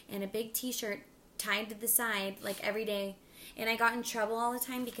shorts and a big t-shirt tied to the side, like, every day. And I got in trouble all the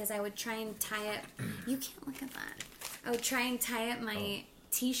time because I would try and tie up... You can't look at that. I would try and tie up my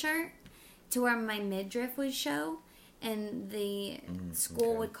t-shirt to where my midriff would show. And the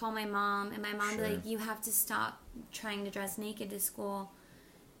school would call my mom. And my mom would be like, you have to stop trying to dress naked to school.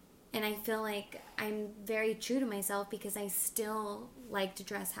 And I feel like I'm very true to myself because I still like to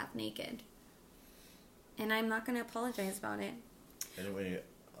dress half naked. And I'm not going to apologize about it. Anyway,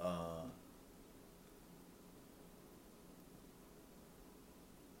 I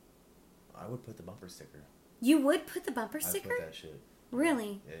would put the bumper sticker. You would put the bumper sticker? I put that shit.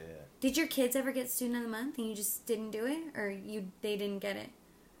 Really? Yeah. Did your kids ever get Student of the Month and you just didn't do it? Or they didn't get it?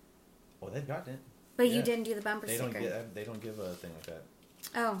 Well, they've gotten it. But you didn't do the bumper sticker? They don't give a thing like that.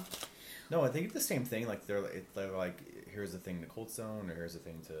 Oh. No, I think it's the same thing. Like, they're like, here's the thing to Cold Stone, or here's the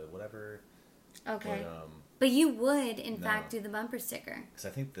thing to whatever. Okay. But you would, in fact, do the bumper sticker. Because I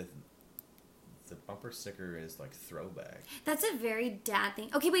think the the bumper sticker is like throwback. That's a very dad thing.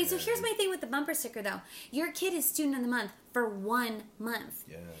 Okay, wait, so Yeah. here's my thing with the bumper sticker, though. Your kid is student of the month for 1 month.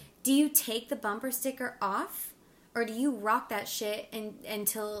 Yeah. Do you take the bumper sticker off? Or do you rock that shit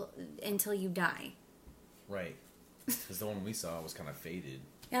until you die? Right. Because the one we saw was kind of faded.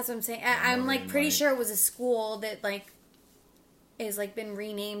 That's what I'm saying. Yeah, I'm more like than, pretty like- sure it was a school that like is like been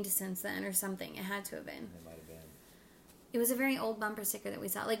renamed since then or something. It had to have been. It might have been. It was a very old bumper sticker that we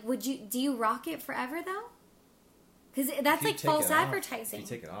saw. Like, do you rock it forever though? Because that's If you like take false it off- advertising.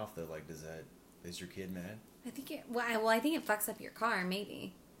 If you take it off, though, like, is your kid mad? I think I think it fucks up your car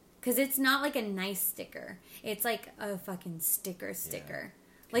maybe. Because it's not like a nice sticker. It's like a fucking sticker.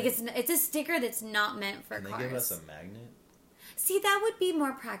 Like it's a sticker that's not meant for Can cars. they give us a magnet? See, that would be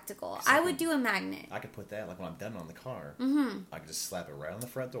more practical. I would do a magnet. I could put that, like, when I'm done on the car. Mm-hmm. I could just slap it right on the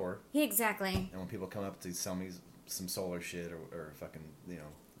front door. Yeah, exactly. And when people come up to sell me some solar shit or fucking,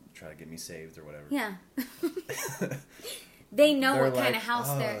 try to get me saved or whatever. Yeah. They know They're what kind like, of house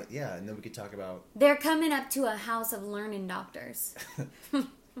they're... Yeah, and then we could talk about... They're coming up to a house of learning doctors.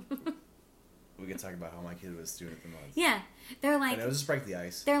 We could talk about how my kid was student of the month. Yeah. They're like... And it was just break the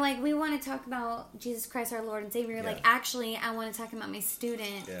ice. They're like, we want to talk about Jesus Christ our Lord and Savior. Yeah. Like, actually, I want to talk about my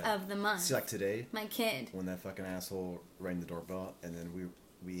student of the month. See, like today... My kid. When that fucking asshole rang the doorbell, and then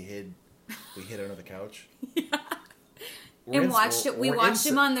we hid under the couch. Yeah. We watched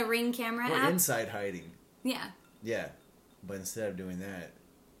him on the Ring camera We're app. inside hiding. Yeah. Yeah. But instead of doing that,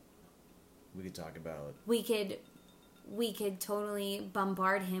 we could talk about... We could totally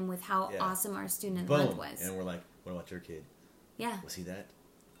bombard him with how awesome our student of the month was. And we're like, what about your kid? Yeah. Was he that?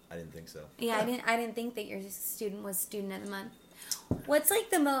 I didn't think so. Yeah, I didn't think that your student was student of the month. What's like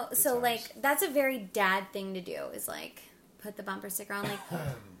the most... So, like, that's a very dad thing to do, is, like, put the bumper sticker on. Like,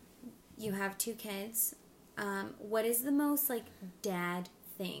 you have 2 kids. What is the most, like, dad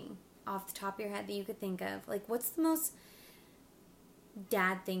thing off the top of your head that you could think of? Like, what's the most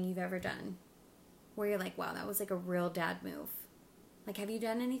dad thing you've ever done? Where you're like, wow, that was, like, a real dad move. Like, have you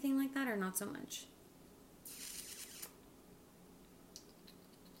done anything like that or not so much?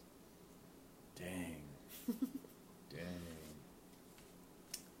 Dang.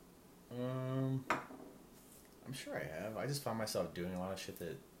 I'm sure I have. I just found myself doing a lot of shit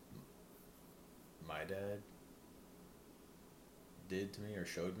that my dad did to me or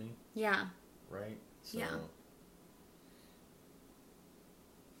showed me. Yeah. Right? So, Yeah.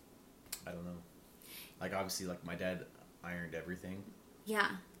 I don't know. Like, obviously, like, my dad ironed everything. Yeah.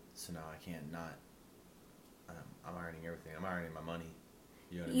 So now I can't not. I'm ironing everything. I'm ironing my money.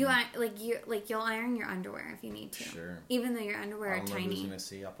 You know what I mean? You'll iron your underwear if you need to. Sure. Even though your underwear I are don't know who's tiny. gonna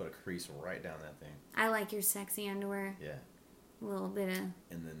see. I'll put a crease right down that thing. I like your sexy underwear. Yeah. A little bit of...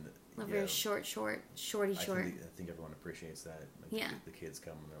 And then... very shorty short. I think everyone appreciates that. Like, Yeah. The kids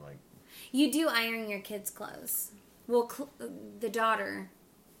come and they're like... You do iron your kids' clothes. Well, the daughter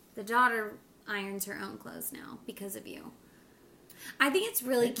irons her own clothes now because of you. I think it's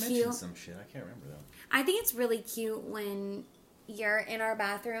really They cute. mentioned some shit. I can't remember though. I think it's really cute when you're in our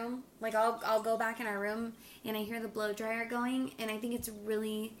bathroom. Like, I'll go back in our room and I hear the blow dryer going, and I think it's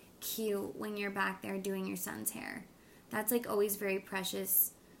really cute when you're back there doing your son's hair. That's, like, always very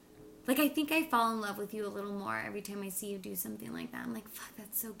precious. Like, I think I fall in love with you a little more every time I see you do something like that. I'm like, fuck,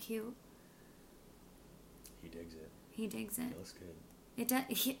 that's so cute. He digs it. He digs it. It looks good. It does.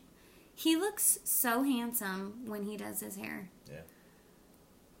 He looks so handsome when he does his hair. Yeah.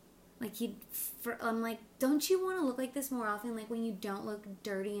 Like, I'm like, don't you want to look like this more often? Like, when you don't look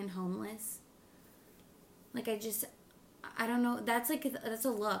dirty and homeless? Like, I don't know. That's a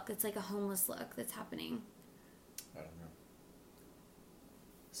look. It's like a homeless look that's happening. I don't know.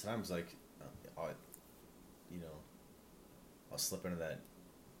 Sometimes, like, I'll slip into that.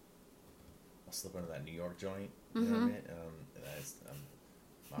 I'll slip into that New York joint. You know what I mean?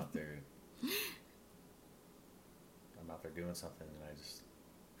 I'm out there. I'm out there doing something, and I just,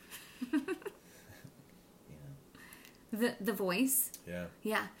 The voice. Yeah.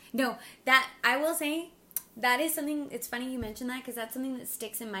 Yeah. No, that I will say. That is something, it's funny you mentioned that because that's something that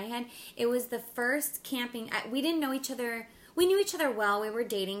sticks in my head. It was the first camping, we didn't know each other, we knew each other well, we were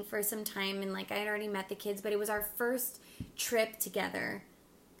dating for some time, and like I had already met the kids, but it was our first trip together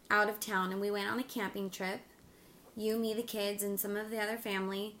out of town, and we went on a camping trip, you, me, the kids, and some of the other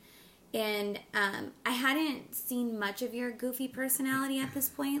family, and I hadn't seen much of your goofy personality at this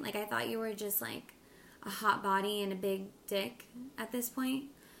point. Like, I thought you were just like a hot body and a big dick at this point,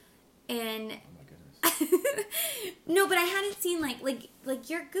 and... No, but I hadn't seen like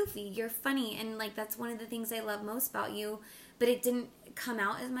you're goofy, you're funny, and like that's one of the things I love most about you, but it didn't come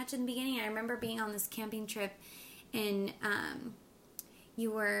out as much in the beginning. I remember being on this camping trip and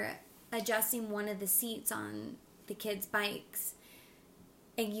you were adjusting one of the seats on the kids' bikes.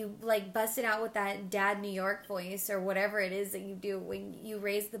 And you, like, busted out with that Dad New York voice or whatever it is that you do when you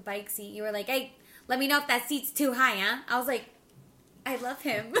raise the bike seat. You were like, hey, let me know if that seat's too high, huh? I was like, I love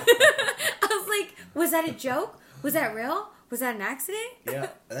him. I was like, was that a joke? Was that real? Was that an accident? Yeah,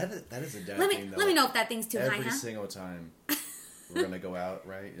 that is a dad let thing, though. me know if that thing's too high, huh? Every single time we're going to go out,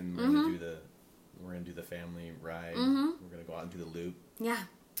 right? And we're going to do the family ride. Mm-hmm. We're going to go out and do the loop. Yeah.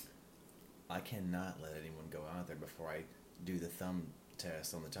 I cannot let anyone go out there before I do the thumb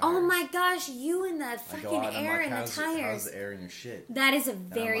test on the tires. Oh my gosh, you and the fucking air in the tires. How's the air in your shit? That is a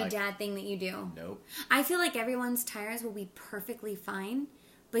very dad thing that you do. Nope. I feel like everyone's tires will be perfectly fine,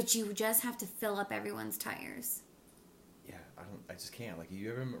 but you just have to fill up everyone's tires. Yeah, I just can't. Like,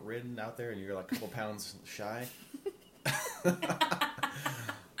 you ever ridden out there and you're like a couple pounds shy?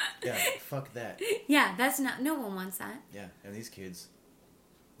 Yeah, fuck that. Yeah, that's not. No one wants that. Yeah, and these kids,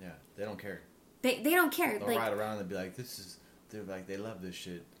 yeah, they don't care. They don't care. They'll ride around and be like, they're like, they love this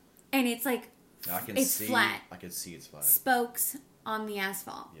shit. And it's like, it's flat. I can see it's flat. Spokes on the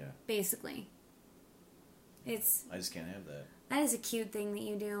asphalt. Yeah. Basically. I just can't have that. That is a cute thing that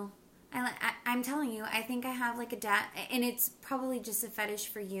you do. I'm telling you, I think I have like a dad, and it's probably just a fetish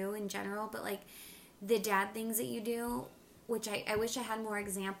for you in general, but like the dad things that you do, which I wish I had more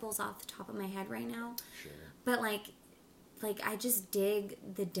examples off the top of my head right now. Sure. But like I just dig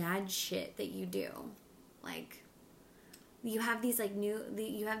the dad shit that you do. Like, you have these like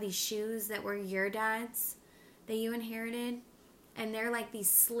you have these shoes that were your dad's that you inherited, and they're like these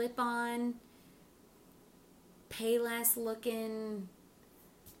slip-on, Payless looking,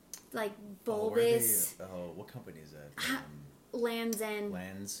 like bulbous. What company is that? Land's End.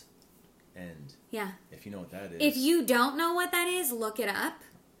 Land's End. Yeah. If you know what that is. If you don't know what that is, look it up.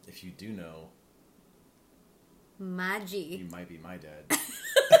 If you do know, my G. You might be my dad.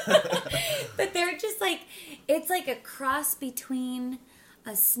 But they're just like, it's like a cross between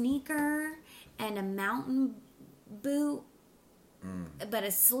a sneaker and a mountain boot, but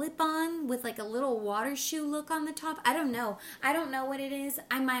a slip-on with like a little water shoe look on the top. I don't know what it is.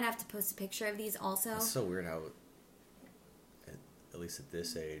 I might have to post a picture of these also. It's so weird how, at least at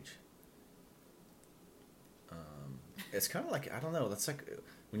this age, it's kind of like, I don't know, that's like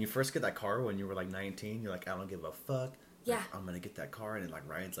when you first get that car when you were like 19, you're like, I don't give a fuck. Yeah. Like, I'm gonna get that car, and it like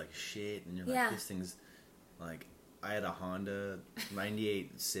rides like shit, and you're like, Yeah. this thing's like, I had a Honda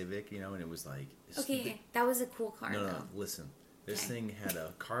 98 Civic, and it was like, Okay, that was a cool car no, though. listen, this thing had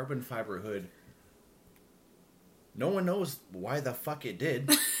a carbon fiber hood. No one knows why the fuck it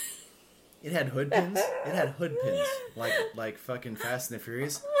did. It had hood pins. Like fucking Fast and the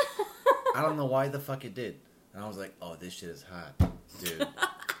Furious. I don't know why the fuck it did. And I was like, oh, this shit is hot, dude.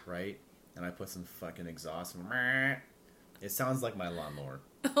 Right? And I put some fucking exhaust. And it sounds like my lawnmower.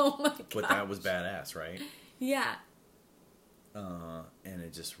 Oh my god. But that was badass, right? Yeah. And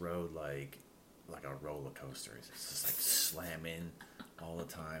it just rode like a roller coaster. It's just like slamming all the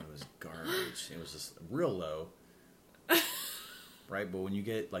time. It was garbage. It was just real low. Right? But when you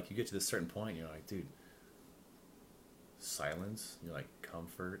get to this certain point, you're like, dude, silence. You're like,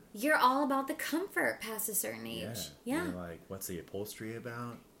 comfort. You're all about the comfort past a certain age. Yeah. You're like, what's the upholstery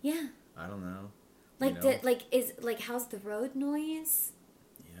about? Yeah. I don't know. Like how's the road noise?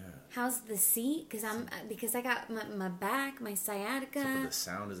 Yeah. How's the seat? Because I got my back, my sciatica. So the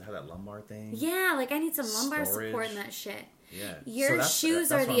sound, does it have that lumbar thing? Yeah, like I need some lumbar support in that shit. Yeah. Your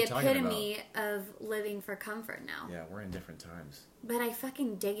shoes are the epitome of living for comfort now. Yeah, we're in different times. But I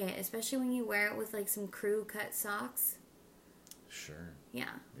fucking dig it, especially when you wear it with like some crew cut socks. Sure. Yeah.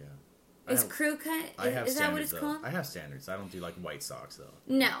 Yeah. Is crew cut? Is that what it's called? I have standards. I don't do like white socks though.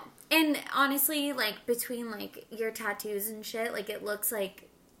 No. And honestly, like between like your tattoos and shit, like it looks like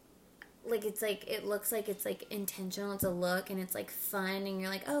it looks like it's like intentional. It's a look and it's like fun and you're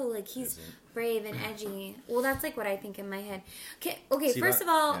like, oh, like he's brave and edgy. Well, that's like what I think in my head. Okay. First of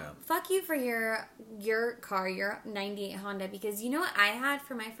all, fuck you for your car, your 98 Honda, because you know what I had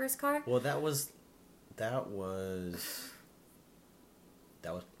for my first car? Well, that was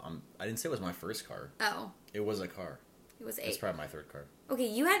I didn't say it was my first car. Oh. It was a car. It was 8. It's probably my third car. Okay,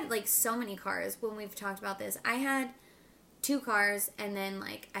 you had like so many cars when we've talked about this. I had 2 cars and then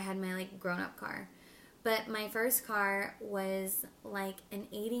like I had my like grown-up car. But my first car was like an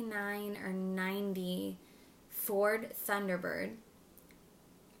 89 or 90 Ford Thunderbird.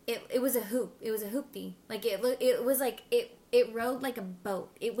 It was a hoop. It was a hoopty. Like it was like it rode like a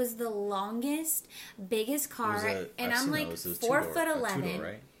boat. It was the longest, biggest car, and I'm like 4'11".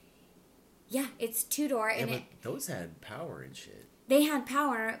 Right? Yeah, it's 2-door, Yeah, and those had power and shit. They had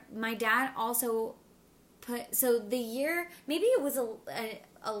power. My dad also put, so the year, maybe it was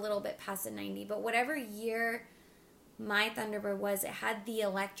a little bit past a 90, but whatever year my Thunderbird was, it had the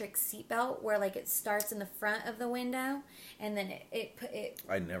electric seatbelt where like it starts in the front of the window and then it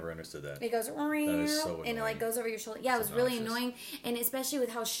I never understood that. it goes That is so and it like annoying. goes over your shoulder. Yeah, it So was really obnoxious. annoying, and especially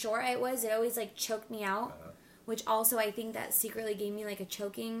with how short it was, it always like choked me out. Which also I think that secretly gave me like a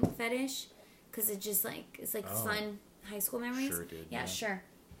choking fetish because it just like it's like Oh. fun high school memories. Sure did, Yeah, yeah. sure.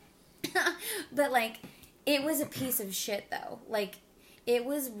 But like it was a piece of shit though. Like it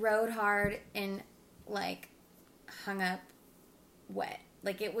was rode hard and like hung up wet.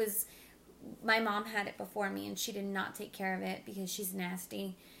 Like it was. My mom had it before me and she did not take care of it because she's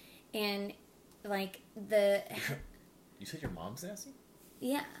nasty, and like the You said your mom's nasty?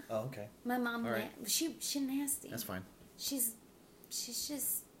 yeah. Oh, okay. My mom, All right. she nasty. That's fine. She's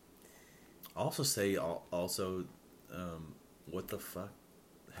just I'll also say also, what the fuck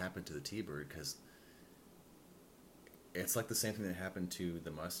happened to the T-Bird? Because it's like the same thing that happened to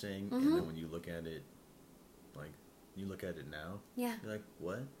the Mustang, and then when you look at it, like you look at it now, yeah. you're like,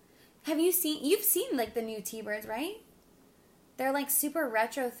 what? You've seen like the new T-Birds, right? They're like super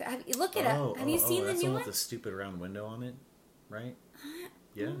retro. Look it up. Have you seen the that's new one one? with the stupid round window on it, right?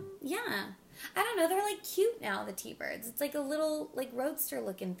 Yeah. Yeah. I don't know. They're like cute now. The T-Birds. It's like a little like roadster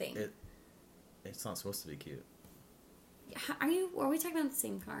looking thing. It's not supposed to be cute. Are we talking about the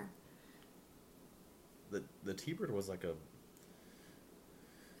same car? The T-Bird was like a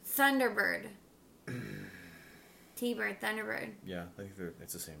Thunderbird. T-Bird, Thunderbird. yeah. I think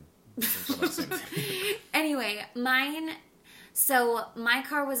it's the same. It's about the same thing. Anyway, so my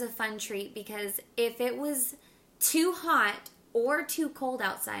car was a fun treat because if it was too hot or too cold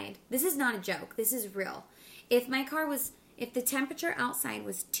outside, this is not a joke, this is real. If the temperature outside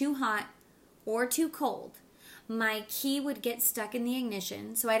was too hot or too cold, my key would get stuck in the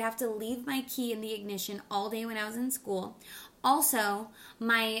ignition, so I'd have to leave my key in the ignition all day when I was in school. Also,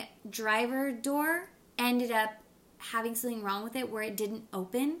 my driver door ended up having something wrong with it where it didn't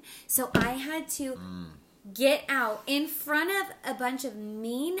open, so I had to get out in front of a bunch of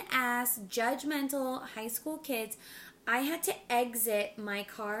mean ass judgmental high school kids. I had to exit my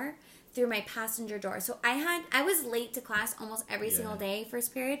car through my passenger door. So I was late to class almost every Yeah. single day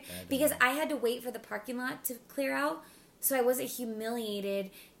first period Bad because day. I had to wait for the parking lot to clear out, so I wasn't humiliated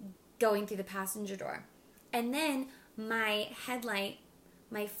going through the passenger door. And then my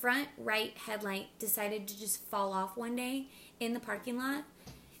front right headlight decided to just fall off one day in the parking lot,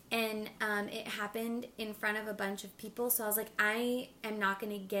 and it happened in front of a bunch of people. So I was like, I am not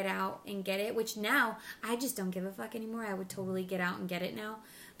going to get out and get it, which now I just don't give a fuck anymore. I would totally get out and get it now.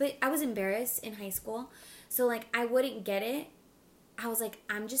 But I was embarrassed in high school, so like I wouldn't get it. I was like,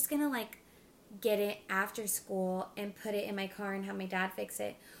 I'm just going to like get it after school and put it in my car and have my dad fix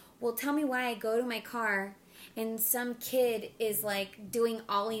it. Well, tell me why I go to my car and some kid is like doing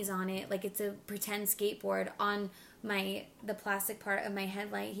ollies on it like it's a pretend skateboard on the plastic part of my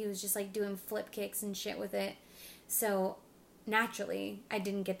headlight. He was just like doing flip kicks and shit with it. So naturally I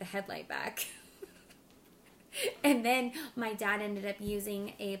didn't get the headlight back. And then my dad ended up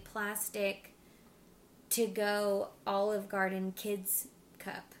using a plastic to-go Olive Garden kids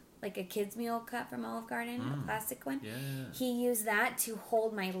cup, like a kids meal cup from Olive Garden, a plastic one. Yeah. He used that to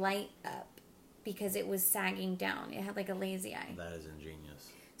hold my light up because it was sagging down. It had like a lazy eye. That is ingenious.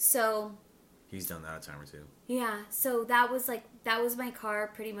 So He's done that a time or two. yeah, so that was my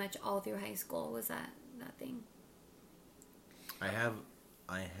car pretty much all through high school, was that thing. I have.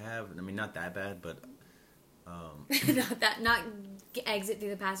 I mean, not that bad, but not exit through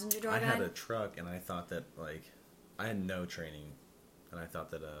the passenger door. I had bad. a truck, and I thought that like I had no training, and I thought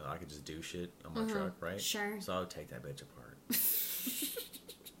that I could just do shit on my truck, right? Sure. So I would take that bitch apart.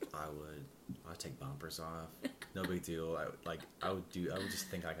 I'd take bumpers off. No big deal. I would just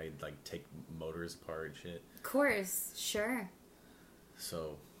think I could like take motors apart and shit. Of course, sure.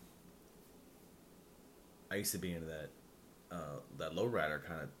 So I used to be into that lowrider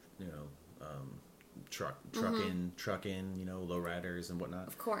kind of, trucking, lowriders and whatnot.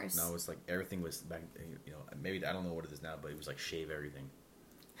 Of course. And I was like, everything was back, maybe I don't know what it is now, but it was like shave everything.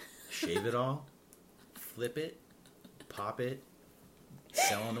 Shave it all, flip it, pop it,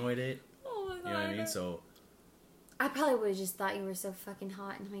 solenoid it. Oh my god. You know what I mean? So I probably would have just thought you were so fucking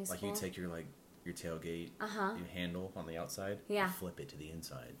hot in high school. like you take your tailgate, your handle on the outside, Yeah. you flip it to the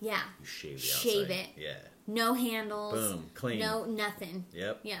inside. Yeah. You shave the Shave outside. it. Yeah. No handles. Boom. Clean. No nothing.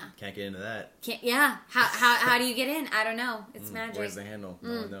 Yep. Yeah. Can't get into that. Can't. Yeah. How do you get in? I don't know. It's magic. Where's the handle? No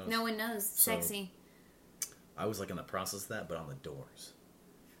one knows. No one knows. So- Sexy. I was like in the process of that, but on the doors.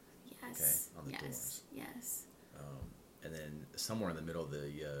 Yes. Okay, on the yes. doors. Yes. And then somewhere in the middle of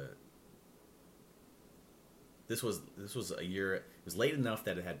the this was a year. It was late enough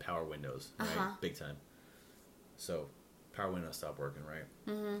that it had power windows, right? Big time. So power windows stopped working, right?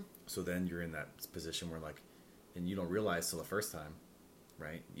 Mm-hmm. So then you're in that position where like, and you don't realize till the first time,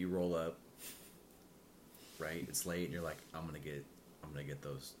 right? You roll up, right? It's late, and you're like, I'm gonna get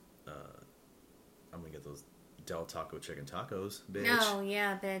those Del Taco chicken tacos, bitch. Oh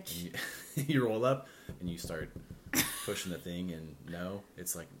yeah, bitch. And you roll up and you start pushing the thing, and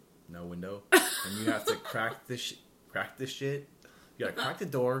it's like no window, and you have to crack this shit. You gotta crack the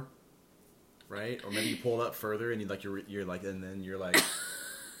door, right? Or maybe you pull it up further, and you're like, and then you're like,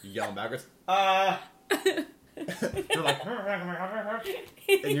 you yelling backwards, You're like,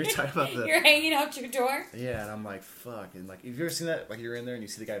 and you're talking about you're hanging out your door. Yeah, and I'm like, fuck. And like, have you ever seen that? Like, you're in there and you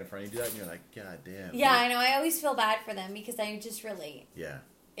see the guy in front of you do that, and you're like, god damn. Yeah, I know. I always feel bad for them because I just relate. Yeah.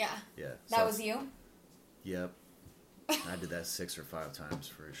 Yeah. Yeah. That was you? Yep. I did that 6 or 5 times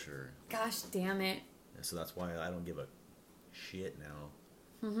for sure. Gosh damn it. Yeah, so that's why I don't give a shit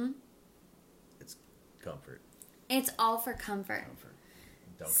now. Mm-hmm. It's comfort. It's all for comfort.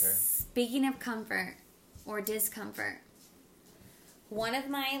 Don't care. Speaking of comfort or discomfort, one of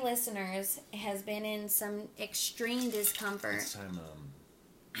my listeners has been in some extreme discomfort. This time,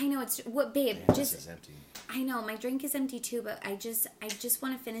 I know it's what, babe. Man, just this is empty. I know my drink is empty too, but I just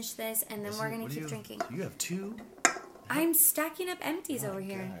want to finish this and then we're gonna keep drinking. You have 2? I'm stacking up empties over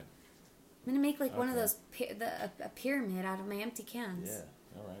here. God. I'm gonna make like one of those a pyramid out of my empty cans. Yeah.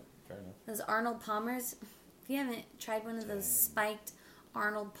 All right. Fair enough. Those Arnold Palmers. If you haven't tried one of those spiked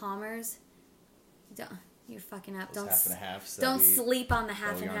Arnold Palmers, you're fucking up. Those half and a half. Don't sleep on the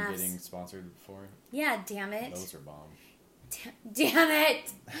half and half. halves. Getting sponsored for. Yeah, damn it. Those are bomb. Damn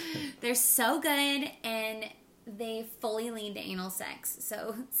it. They're so good, and they fully lead to anal sex.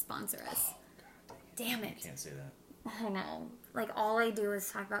 So sponsor us. Oh, God damn it. You can't say that. I know. Like, all I do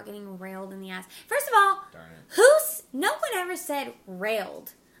is talk about getting railed in the ass. First of all, darn it. No one ever said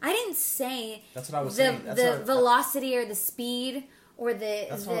railed. I didn't say that's what I was saying. The velocity or the speed or the...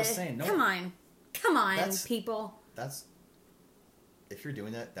 That's what I was saying. No, Come on, people. That's... If you're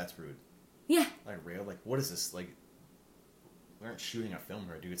doing that, that's rude. Yeah. Like, rail? Like, what is this? Like, we aren't shooting a film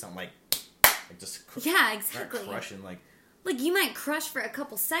here, dude. It's not like just... Yeah, exactly. Not crushing, like... Like, you might crush for a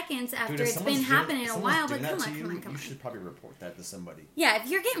couple seconds after dude, it's been happening a while, but come on. You should probably report that to somebody. Yeah, if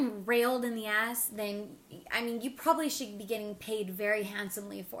you're getting railed in the ass, then, I mean, you probably should be getting paid very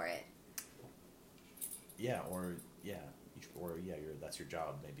handsomely for it. Yeah, that's your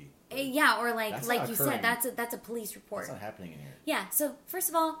job, maybe. Yeah, or like you said, that's a police report. That's not happening in here. Yeah, so, first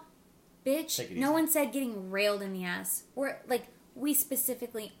of all, bitch, no one said getting railed in the ass. Or, like, we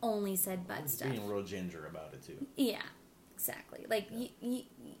specifically only said butt stuff. Being real ginger about it, too. Yeah. Exactly. Like, yeah.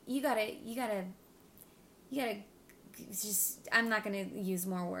 you gotta just, I'm not gonna use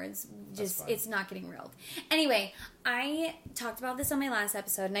more words. Just, it's not getting railed. Anyway, I talked about this on my last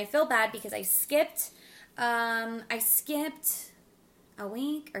episode, and I feel bad because I skipped a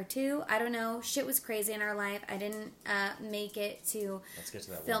week or 2. I don't know. Shit was crazy in our life. I didn't make it to Let's get to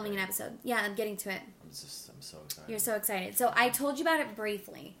that filming an episode. Yeah, I'm getting to it. I'm so excited. You're so excited. So I told you about it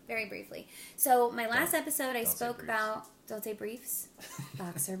briefly, very briefly. So my last episode, I spoke about... Don't say briefs.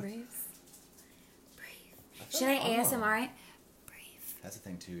 Boxer briefs. Brief. Should I ASMR it? Brief. That's the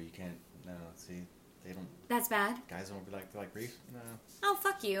thing, too. You can't... No, see, they don't... That's bad? Guys don't be like, they're like, brief? No. Oh,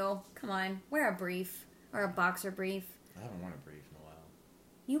 fuck you. Come on. Wear a brief. Or a boxer brief. I haven't worn a brief in a while.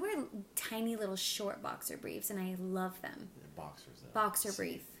 You wear tiny little short boxer briefs, and I love them. They're boxers, though. Boxer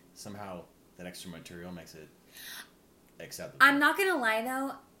brief. Somehow, that extra material makes it acceptable. I'm not gonna lie,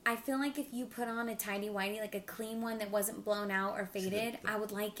 though. I feel like if you put on a tighty-whitey, like a clean one that wasn't blown out or faded, I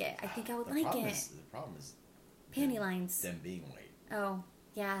would like it. I think I would like it. The problem is... Panty lines. Them being white. Oh,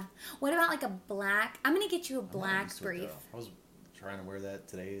 yeah. What about like a black... I'm gonna get you a black brief. I was trying to wear that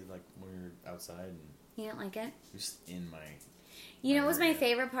today, like when we were outside. And you didn't like it? Just in my... You know what was my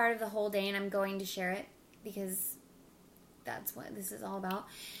favorite part of the whole day, and I'm going to share it because that's what this is all about.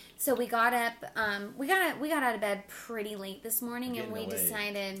 So we got up, we got out of bed pretty late this morning, and we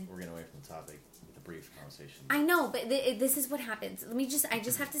decided... We're getting away from the topic with a brief conversation. I know, but this is what happens. I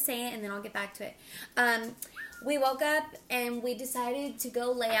just have to say it, and then I'll get back to it. We woke up, and we decided to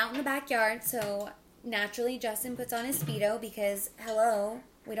go lay out in the backyard, so naturally Justin puts on his Speedo, because, hello,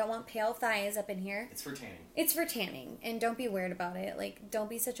 we don't want pale thighs up in here. It's for tanning. It's for tanning, and don't be weird about it. Like, don't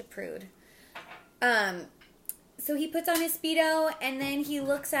be such a prude. So he puts on his Speedo, and then he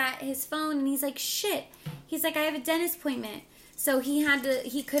looks at his phone, and he's like, shit. He's like, I have a dentist appointment. So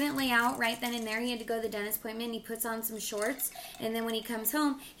he couldn't lay out right then and there. He had to go to the dentist appointment, and he puts on some shorts. And then when he comes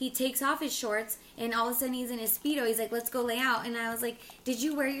home, he takes off his shorts, and all of a sudden he's in his Speedo. He's like, let's go lay out. And I was like, did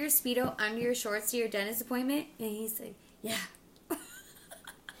you wear your Speedo under your shorts to your dentist appointment? And he's like, yeah.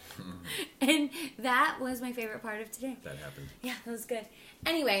 And that was my favorite part of today. That happened. Yeah, that was good.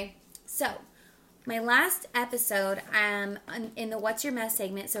 Anyway, so my last episode in the What's Your Mess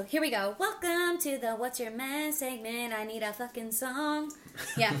segment. So here we go. Welcome to the What's Your Mess segment. I need a fucking song.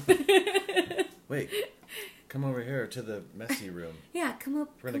 Yeah. Wait. Come over here to the messy room. Yeah, come up.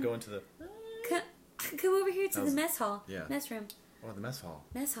 We're going to go into the... Come over here to the mess hall. Yeah. Mess room. Oh, the mess hall.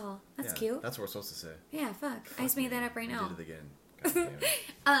 Mess hall. That's yeah, cute. That's what we're supposed to say. Yeah, fuck. I just made that up right now. You did it again. God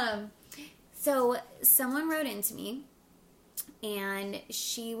damn it. So someone wrote into me, and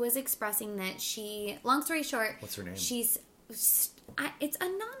she was expressing that long story short, what's her name? It's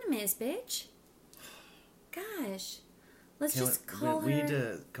anonymous, bitch. Gosh. Let's call her... We need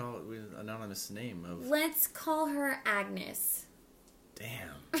to call it an anonymous name of... Let's call her Agnes.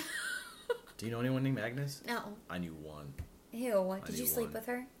 Damn. Do you know anyone named Agnes? No. I knew one. Ew. Did you sleep with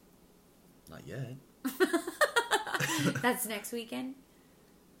her? Not yet. That's next weekend?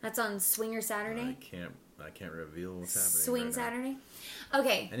 That's on Swinger Saturday? I can't reveal what's happening. Swing right Saturday?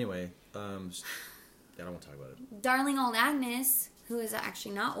 Okay. Anyway, I don't want to talk about it. Darling old Agnes, who is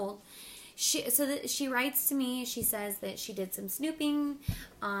actually not old, she writes to me. She says that she did some snooping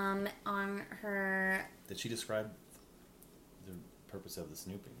on her... Did she describe the purpose of the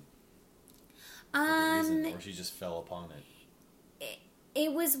snooping? Or the reason, or she just fell upon it?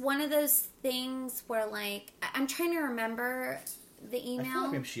 It was one of those things where, like, I'm trying to remember the email. I feel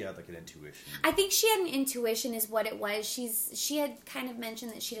like maybe she had, like, an intuition. I think she had an intuition is what it was. She had kind of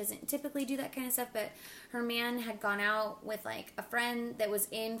mentioned that she doesn't typically do that kind of stuff, but her man had gone out with, like, a friend that was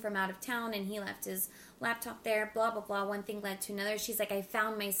in from out of town, and he left his laptop there, blah, blah, blah. One thing led to another. She's like, I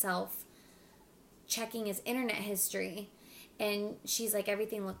found myself checking his internet history. And she's like,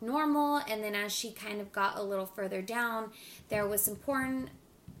 everything looked normal. And then as she kind of got a little further down, there was some porn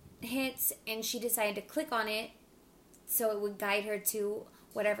hits. And she decided to click on it so it would guide her to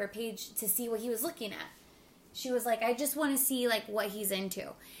whatever page to see what he was looking at. She was like, I just want to see, like, what he's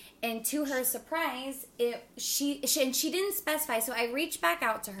into. And to her surprise, she didn't specify. So I reached back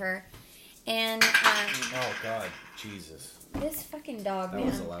out to her. And... oh, God. Jesus. This fucking dog, man. That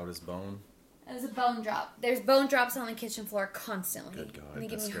was the loudest bone. It was a bone drop. There's bone drops on the kitchen floor constantly. Good God. They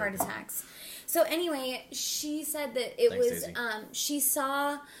give me heart attacks. So anyway, she said that she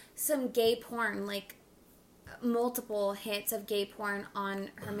saw some gay porn, like multiple hits of gay porn on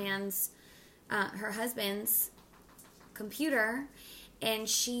her husband's computer, and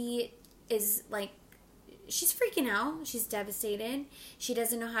she is like, she's freaking out. She's devastated. She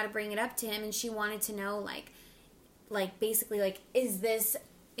doesn't know how to bring it up to him, and she wanted to know, like basically, like, is this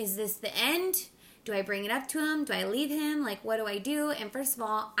the end? Do I bring it up to him? Do I leave him? Like, what do I do? And first of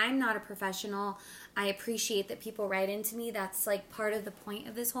all, I'm not a professional. I appreciate that people write into me. That's, like, part of the point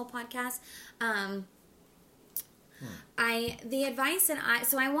of this whole podcast. The advice that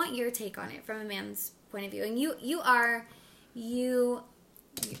so I want your take on it from a man's point of view. And you are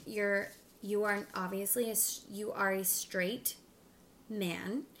obviously you are a straight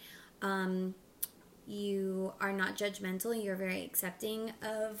man. You are not judgmental. You're very accepting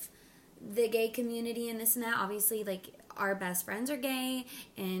of the gay community and this and that. Obviously, like, our best friends are gay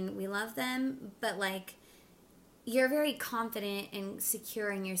and we love them, but, like, you're very confident and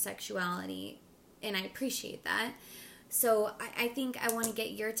secure in your sexuality, and I appreciate that. So I think I want to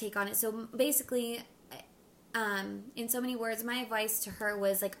get your take on it. So basically, in so many words, my advice to her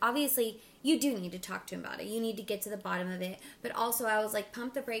was, like, obviously you do need to talk to him about it. You need to get to the bottom of it. But also I was like,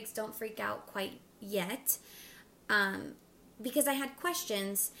 pump the brakes, don't freak out quite yet, because I had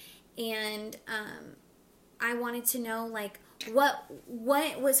questions, and I wanted to know, like, what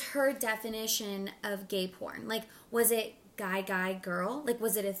was her definition of gay porn? Like, was it guy, girl? Like,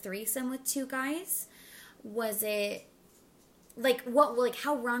 was it a threesome with two guys? Was it, like,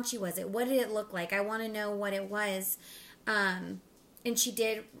 how raunchy was it? What did it look like? I want to know what it was. And she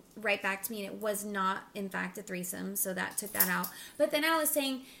did write back to me, and it was not, in fact, a threesome, so that took that out. But then I was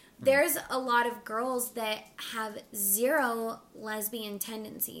saying, there's a lot of girls that have zero lesbian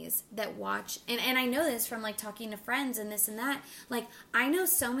tendencies that watch, and I know this from, like, talking to friends and this and that. Like, I know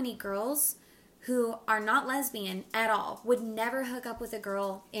so many girls who are not lesbian at all, would never hook up with a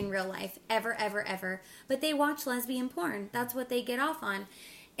girl in real life, ever, ever, ever, but they watch lesbian porn. That's what they get off on.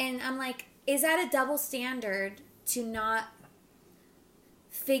 And I'm like, is that a double standard to not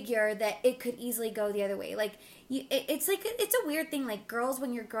figure that it could easily go the other way? Like, it's like it's a weird thing. Like girls,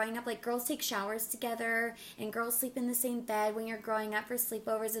 when you're growing up, like girls take showers together, and girls sleep in the same bed when you're growing up for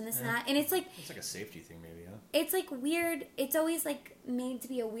sleepovers and this and that. And it's like a safety thing, maybe, huh? It's like weird. It's always like made to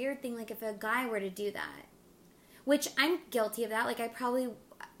be a weird thing. Like if a guy were to do that, which I'm guilty of that. Like I probably.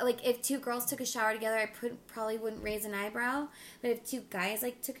 Like, if two girls took a shower together, I probably wouldn't raise an eyebrow. But if two guys,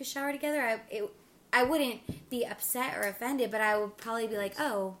 like, took a shower together, I wouldn't be upset or offended. But I would probably be like,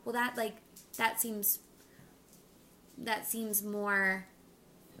 oh, well, that seems more,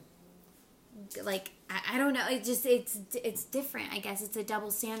 like, I don't know. It's different, I guess. It's a double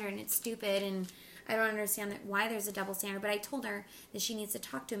standard, and it's stupid, and I don't understand why there's a double standard. But I told her that she needs to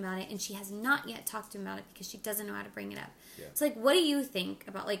talk to him about it, and she has not yet talked to him about it because she doesn't know how to bring it up. Yeah. So, like, what do you think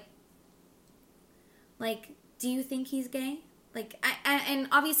about, like, do you think he's gay? Like, and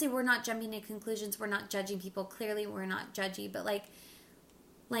obviously we're not jumping to conclusions. We're not judging people. Clearly we're not judgy. But, like,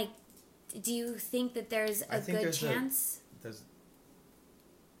 do you think that there's a good chance?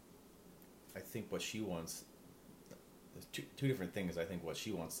 I think what she wants, there's two different things. I think what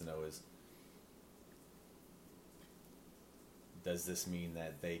she wants to know is, does this mean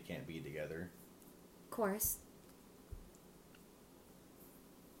that they can't be together? Of course.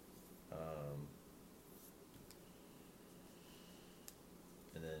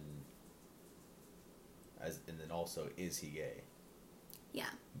 And then also, is he gay? Yeah.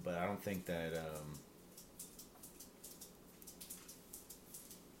 But I don't think that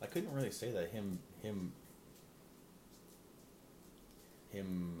I couldn't really say that him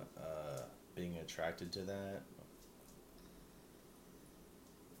being attracted to that,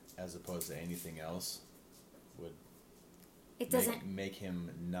 as opposed to anything else, would make him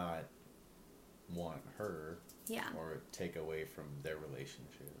not want her, or take away from their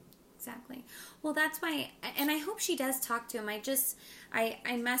relationship. Exactly. Well, that's why, and I hope she does talk to him. I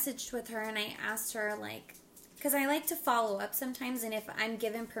messaged with her and I asked her, like, because I like to follow up sometimes, and if I'm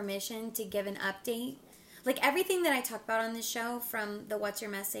given permission to give an update, like everything that I talk about on this show from the What's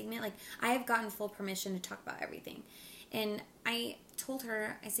Your Mess segment, like I have gotten full permission to talk about everything. And I told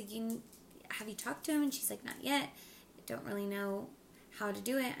her, I said, have you talked to him? And she's like, not yet. I don't really know how to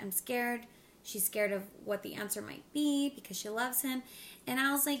do it. I'm scared. She's scared of what the answer might be because she loves him. And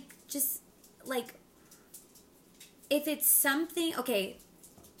I was like, just, like, if it's something, okay,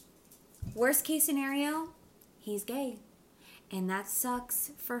 worst case scenario, he's gay. And that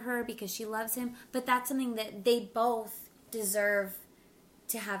sucks for her because she loves him. But that's something that they both deserve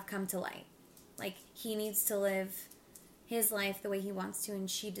to have come to light. Like, he needs to live his life the way he wants to, and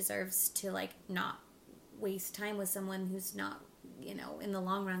she deserves to, like, not waste time with someone who's not, in the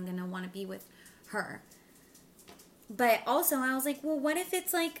long run going to want to be with her. But also, I was like, well, what if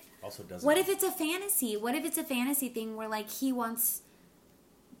it's like, what if it's a fantasy? What if it's a fantasy thing where, like,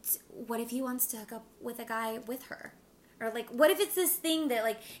 what if he wants to hook up with a guy with her? Or, like, what if it's this thing that,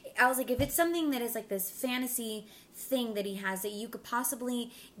 like, I was like, if it's something that is, like, this fantasy thing that he has that you could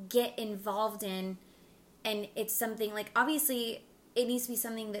possibly get involved in, and it's something, like, obviously, it needs to be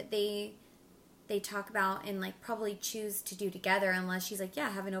something that they talk about and, like, probably choose to do together, unless she's like, yeah,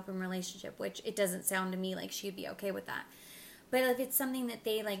 have an open relationship, which it doesn't sound to me like she'd be okay with that. But if it's something that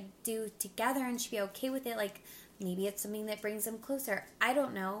they, like, do together and she'd be okay with it, like, maybe it's something that brings them closer. I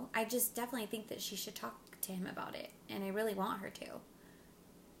don't know. I just definitely think that she should talk to him about it, and I really want her to.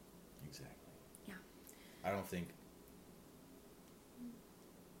 Exactly. Yeah. I don't think...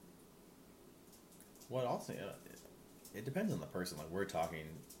 Well, also, it depends on the person. Like, we're talking,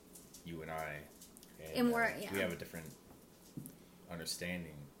 you and I, and we have a different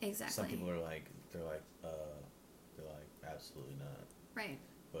understanding. Exactly. Some people are like, they're like, absolutely not. Right.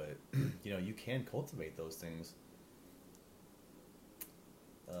 But, you can cultivate those things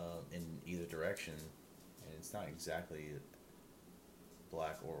in either direction, and it's not exactly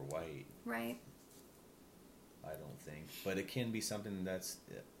black or white. Right. I don't think, but it can be something that's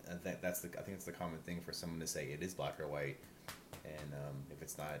I think it's the common thing for someone to say it is black or white, and if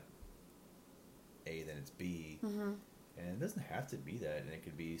it's not A, then it's B, and it doesn't have to be that, and it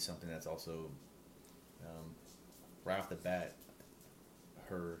could be something that's also right off the bat,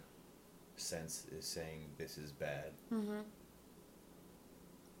 her sense is saying this is bad. It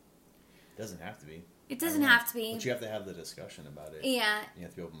doesn't have to be. It doesn't have to be. But you have to have the discussion about it. Yeah. You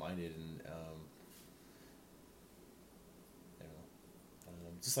have to be open-minded, and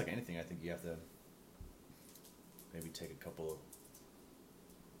just like anything, I think you have to maybe take a couple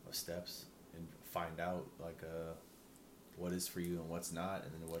of steps and find out, like, what is for you and what's not,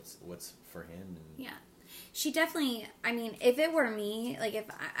 and then what's for him. And yeah. She definitely, I mean, if it were me,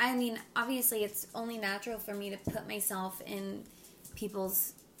 like, I mean, obviously it's only natural for me to put myself in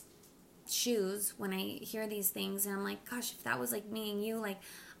people's shoes when I hear these things, and I'm like, gosh, if that was like me and you, like,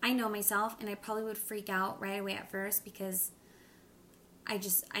 I know myself, and I probably would freak out right away at first because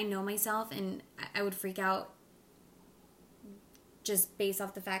I know myself, and I would freak out just based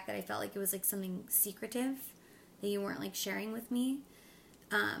off the fact that I felt like it was like something secretive that you weren't like sharing with me.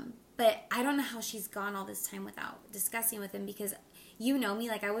 But I don't know how she's gone all this time without discussing with him, because you know me,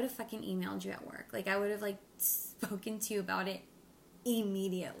 like I would have fucking emailed you at work. Like I would have like spoken to you about it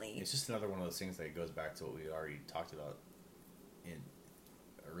immediately. It's just another one of those things that goes back to what we already talked about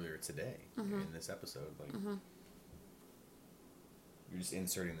earlier today in this episode. Like you're just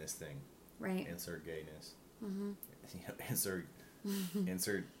inserting this thing, right? Insert gayness.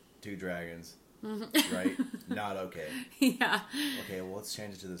 Insert two dragons. Right? Not okay. Yeah. Okay, well, let's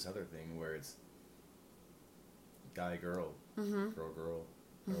change it to this other thing where it's guy, girl, girl,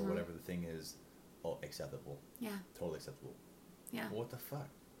 or whatever the thing is. Oh, acceptable. Yeah. Totally acceptable. Yeah. Well, what the fuck?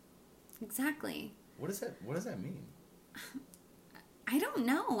 Exactly. What does that mean? I don't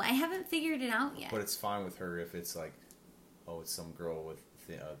know. I haven't figured it out yet. But it's fine with her if it's like, oh, it's some girl with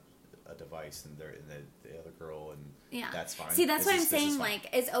a device and the other girl, and that's fine. See, that's what I'm saying.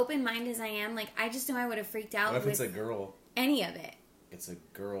 Like, as open-minded as I am, like, I just know I would have freaked out. What if it's a girl? Any of it. It's a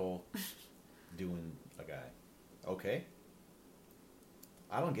girl doing a guy. Okay.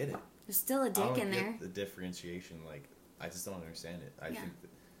 I don't get it. There's still a dick in there. The differentiation, like, I just don't understand it. I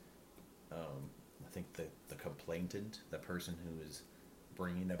think the complainant, the person who is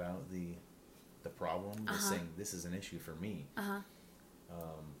bringing about the problem, is saying this is an issue for me.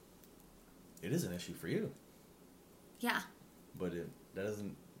 It is an issue for you. Yeah. But that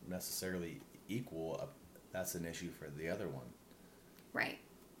doesn't necessarily equal that's an issue for the other one. Right.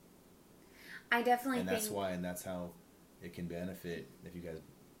 I definitely think... And that's why, and that's how it can benefit if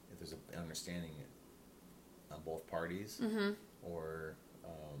there's an understanding on both parties, or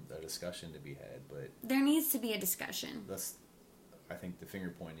a discussion to be had. But there needs to be a discussion. I think the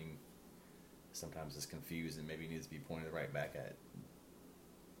finger pointing sometimes is confused and maybe needs to be pointed right back at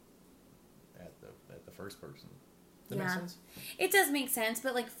the first person. Does that make sense? It does make sense,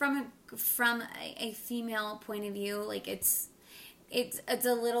 but like from a female point of view, like it's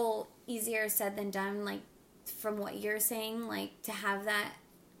a little easier said than done. Like from what you're saying, like to have that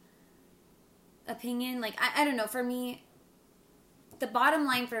opinion. Like I don't know. For me, the bottom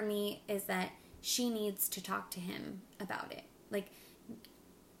line for me is that she needs to talk to him about it. Like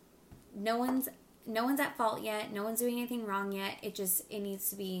no one's at fault yet. No one's doing anything wrong yet. It needs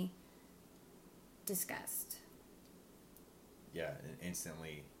to be discussed. Yeah,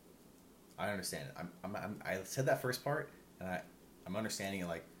 instantly. I understand it. I said that first part, and I'm understanding it.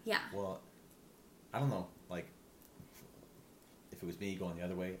 Like, well, I don't know. Like, if it was me going the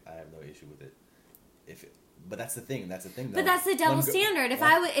other way, I have no issue with it. But that's the thing. Though. But that's the double standard. If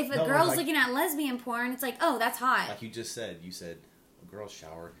a girl's looking at lesbian porn, it's like, oh, that's hot. Like you just said. You said, girls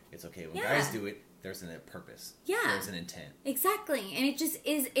shower. It's okay. When guys do it, there's a purpose. Yeah. There's an intent. Exactly. And it just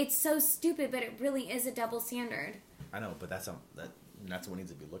is, it's so stupid, but it really is a double standard. I know, but that's what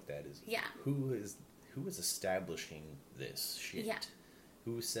needs to be looked at is who is establishing this shit? Yeah.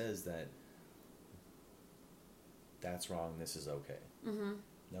 Who says that that's wrong, this is okay? Mm-hmm.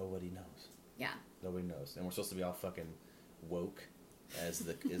 Nobody knows. Yeah. Nobody knows. And we're supposed to be all fucking woke, as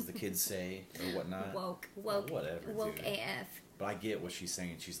the kids say, or whatnot. Woke. Whatever. Woke dude. AF. But I get what she's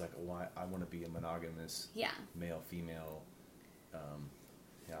saying. She's like, oh, I want to be a monogamous male, female.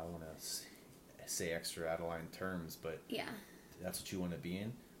 I want to say extra out of line terms, but that's what you want to be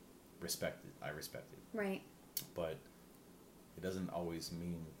in. Respect it. I respect it. Right. But it doesn't always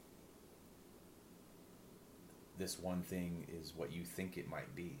mean this one thing is what you think it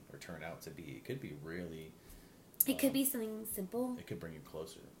might be or turn out to be. It could be really... It could be something simple. It could bring you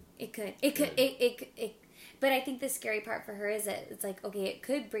closer. It could. But I think the scary part for her is that it's like, okay, it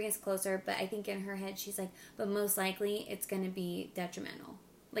could bring us closer, but I think in her head she's like, but most likely it's going to be detrimental.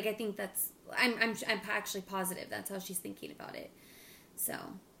 Like, I think that's... I'm actually positive that's how she's thinking about it. So...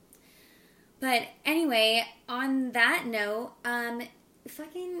 But anyway, on that note,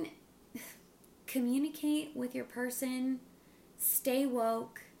 fucking communicate with your person, stay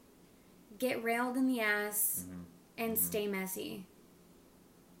woke, get railed in the ass, and stay messy.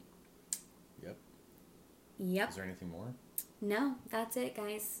 Yep. Is there anything more? No, that's it,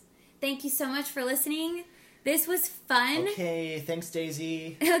 guys. Thank you so much for listening. This was fun. Okay, thanks,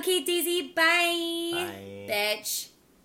 Daisy. Okay, Daisy, bye. Bye. Bitch.